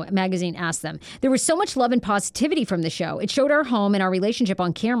 Cosmo magazine asked them. There was so much love and positivity from the show. It showed our home and our relationship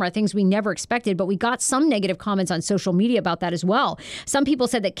on camera, things we never expected, but we got some negative comments on social media about that as well. Some people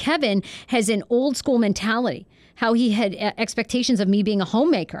said that Kevin has an old school mentality, how he had expectations of me being a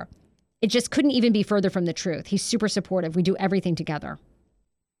homemaker. It just couldn't even be further from the truth. He's super supportive. We do everything together.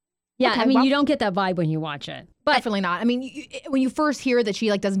 Yeah, okay, I mean, you don't get that vibe when you watch it. But definitely not. I mean, when you first hear that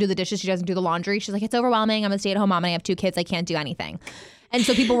she like doesn't do the dishes, she doesn't do the laundry, she's like, it's overwhelming. I'm a stay-at-home mom and I have 2 kids. I can't do anything. And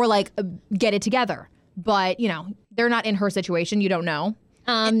so people were like, get it together. But, you know, they're not in her situation. You don't know.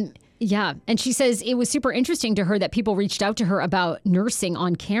 Yeah. And she says it was super interesting to her that people reached out to her about nursing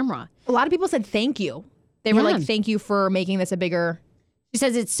on camera. A lot of people said thank you. They were like, thank you for making this a bigger... She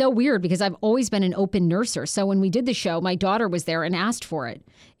says it's so weird because I've always been an open nurser. So when we did the show, my daughter was there and asked for it.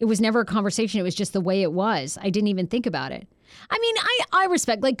 It was never a conversation. It was just the way it was. I didn't even think about it. I mean, I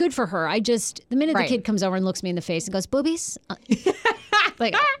respect, like, good for her. I just, the minute the kid comes over and looks me in the face and goes, boobies,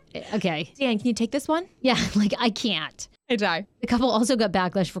 like, okay. Dan, can you take this one? Yeah, like, I can't. I die. The couple also got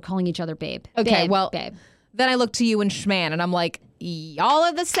backlash for calling each other babe. Okay, babe, well, babe. Then I look to you and Schman and I'm like, y'all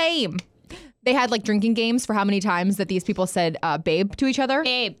are the same. They had like drinking games for how many times that these people said babe to each other.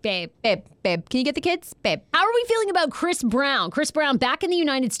 Babe, babe. Babe, babe. Can you get the kids? Babe. How are we feeling about Chris Brown? Chris Brown back in the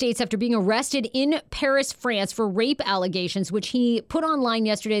United States after being arrested in Paris, France for rape allegations, which he put online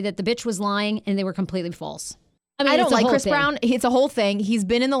yesterday that the bitch was lying and they were completely false. I mean, I don't it's a like whole Chris thing. Brown. It's a whole thing. He's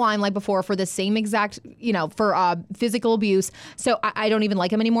been in the limelight before for the same exact, for physical abuse. So I don't even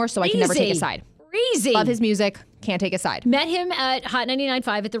like him anymore. So I can never take a side. Crazy. Love his music. Can't take a side. Met him at Hot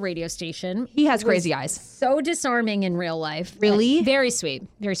 99.5 at the radio station. He has crazy eyes. So disarming in real life. Really? Very sweet.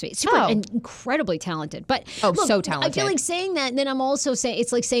 Very sweet. Super and incredibly talented. But look, so talented. I feel like saying that, and then I'm also saying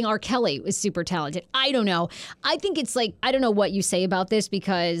it's like saying R. Kelly was super talented. I don't know. I think it's like, I don't know what you say about this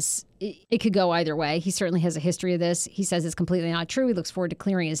because it could go either way. He certainly has a history of this. He says it's completely not true. He looks forward to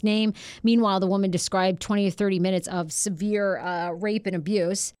clearing his name. Meanwhile, the woman described 20 to 30 minutes of severe rape and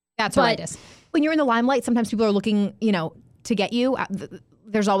abuse. That's horrendous. When you're in the limelight, sometimes people are looking, to get you.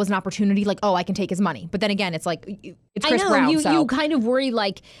 There's always an opportunity like, oh, I can take his money. But then again, it's like, it's Chris Brown. You kind of worry,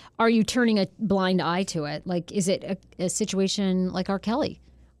 like, are you turning a blind eye to it? Like, is it a situation like R. Kelly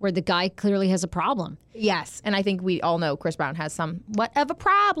where the guy clearly has a problem? Yes. And I think we all know Chris Brown has somewhat of a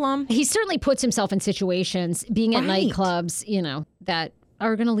problem. He certainly puts himself in situations, being at nightclubs, that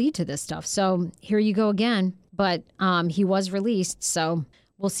are going to lead to this stuff. So here you go again. But he was released, so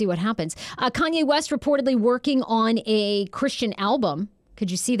we'll see what happens. Kanye West reportedly working on a Christian album. Could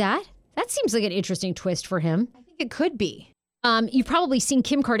you see that? That seems like an interesting twist for him. I think it could be. You've probably seen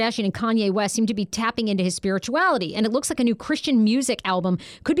Kim Kardashian and Kanye West seem to be tapping into his spirituality, and it looks like a new Christian music album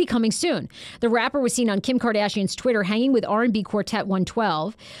could be coming soon. The rapper was seen on Kim Kardashian's Twitter hanging with R&B quartet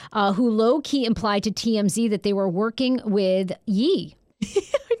 112, who low-key implied to TMZ that they were working with Ye.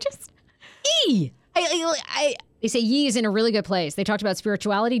 Ye! They say Ye is in a really good place. They talked about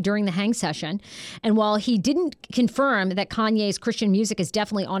spirituality during the hang session. And while he didn't confirm that Kanye's Christian music is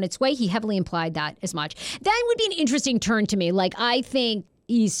definitely on its way, he heavily implied that as much. That would be an interesting turn to me. Like, I think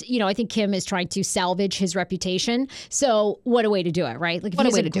I think Kim is trying to salvage his reputation. So what a way to do it, right? Like, if he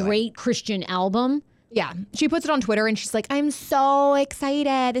has a great Christian album. Yeah, she puts it on Twitter and she's like, "I'm so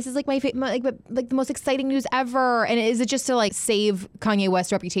excited. This is like like the most exciting news ever." And is it just to like save Kanye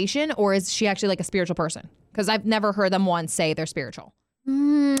West's reputation, or is she actually like a spiritual person? Because I've never heard them once say they're spiritual.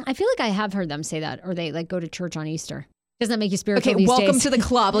 I feel like I have heard them say that, or they like go to church on Easter. Doesn't that make you spiritual? Okay, welcome days? to the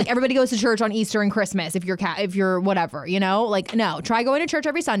club. Like everybody goes to church on Easter and Christmas. If you're whatever, like no, try going to church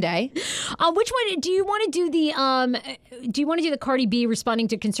every Sunday. Which one do you want to do? The Cardi B responding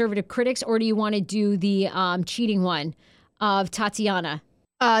to conservative critics, or do you want to do the cheating one of Tatiana?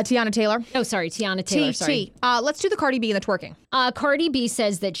 Tiana Taylor. Oh, sorry, Tiana Taylor. Sorry. Let's do the Cardi B and the twerking. Cardi B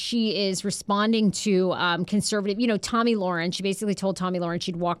says that she is responding to conservative. Tomi Lahren. She basically told Tomi Lahren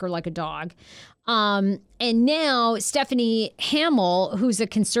she'd walk her like a dog. And now Stephanie Hamill, who's a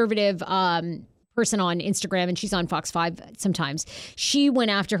conservative person on Instagram, and she's on Fox 5 sometimes, she went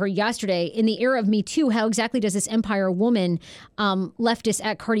after her yesterday. In the era of Me Too, how exactly does this Empire woman, leftist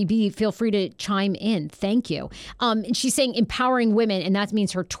at Cardi B, feel free to chime in? Thank you. And she's saying empowering women, and that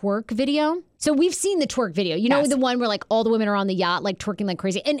means her twerk video. So we've seen the twerk video. You know, the one where like all the women are on the yacht, like twerking like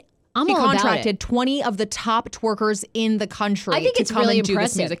crazy. And I'm she all about it. contracted 20 of the top twerkers in the country. I think to it's come really and do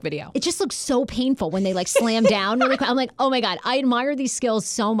impressive. this music video. It just looks so painful when they like slam down really quick. I'm like, oh my God, I admire these skills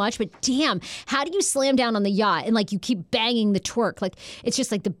so much, but damn, how do you slam down on the yacht and like you keep banging the twerk? Like it's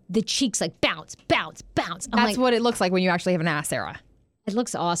just like the cheeks like bounce, bounce, bounce. That's what it looks like when you actually have an ass, Sarah. It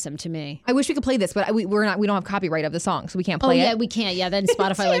looks awesome to me. I wish we could play this, but we don't have copyright of the song, so we can't play it. Oh yeah, it. we can't. Yeah, then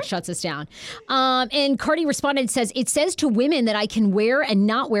Spotify like shuts us down. And Cardi responded, says, "It says to women that I can wear and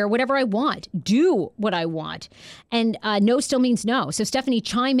not wear whatever I want, do what I want, and no still means no." So Stephanie,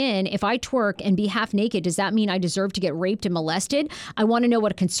 chime in. If I twerk and be half naked, does that mean I deserve to get raped and molested? I want to know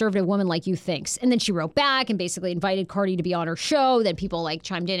what a conservative woman like you thinks. And then she wrote back and basically invited Cardi to be on her show. Then people like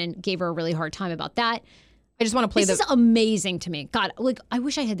chimed in and gave her a really hard time about that. I just want to play this. This is amazing to me. God, like I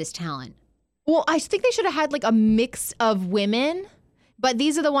wish I had this talent. Well, I think they should have had like a mix of women, but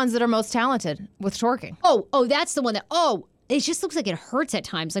these are the ones that are most talented with twerking. Oh, that's the one that. Oh, it just looks like it hurts at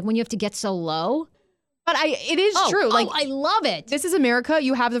times, like when you have to get so low. But it is true. Like I love it. This is America.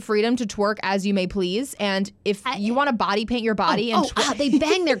 You have the freedom to twerk as you may please, and if you want to body paint your body they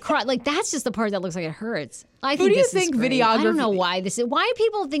bang their crotch. Like that's just the part that looks like it hurts. I Who think do you this think is great. videography? I don't know why this is. Why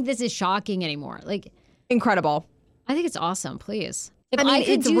people think this is shocking anymore? Like. Incredible. I think it's awesome. Please. If I mean, I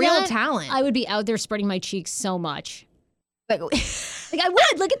could it's do real that, talent. I would be out there spreading my cheeks so much. Like I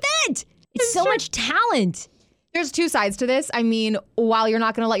would. Look at that. It's so much talent. There's two sides to this. I mean, while you're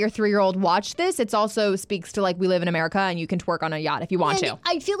not going to let your 3-year-old watch this, it also speaks to like we live in America and you can twerk on a yacht if you want to.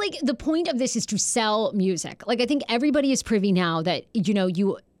 I feel like the point of this is to sell music. Like I think everybody is privy now that,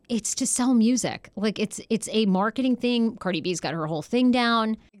 it's to sell music. Like it's a marketing thing. Cardi B's got her whole thing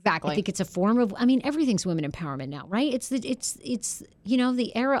down. Exactly. I think it's a form of, I mean, everything's women empowerment now, right? It's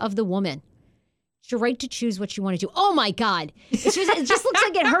the era of the woman. It's your right to choose what you want to do. Oh my God. It just looks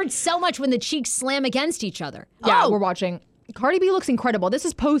like it hurts so much when the cheeks slam against each other. Yeah, we're watching. Cardi B looks incredible. This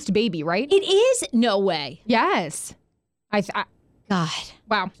is post-baby, right? It is? No way. Yes. God.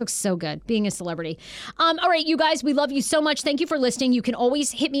 Wow. Looks so good being a celebrity. All right, you guys, we love you so much. Thank you for listening. You can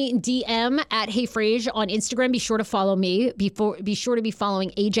always hit me in DM at Hey Frage on Instagram. Be sure to follow me. Be sure to be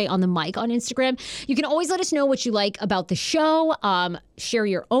following AJ on the mic on Instagram. You can always let us know what you like about the show. Share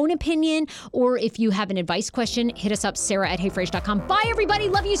your own opinion. Or if you have an advice question, hit us up, sarah@heyfrage.com. Bye, everybody.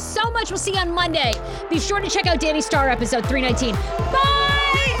 Love you so much. We'll see you on Monday. Be sure to check out Danny Starr episode 319. Bye!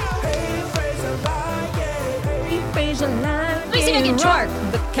 Let me see if I can twerk.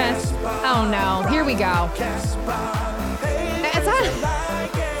 Oh no, here we go.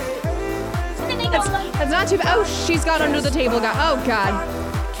 It's not too bad. Oh, she's got under the table. Oh God.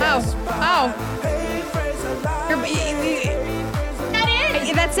 Oh. That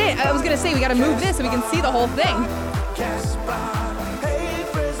is. That's it. I was gonna say we gotta move this so we can see the whole thing.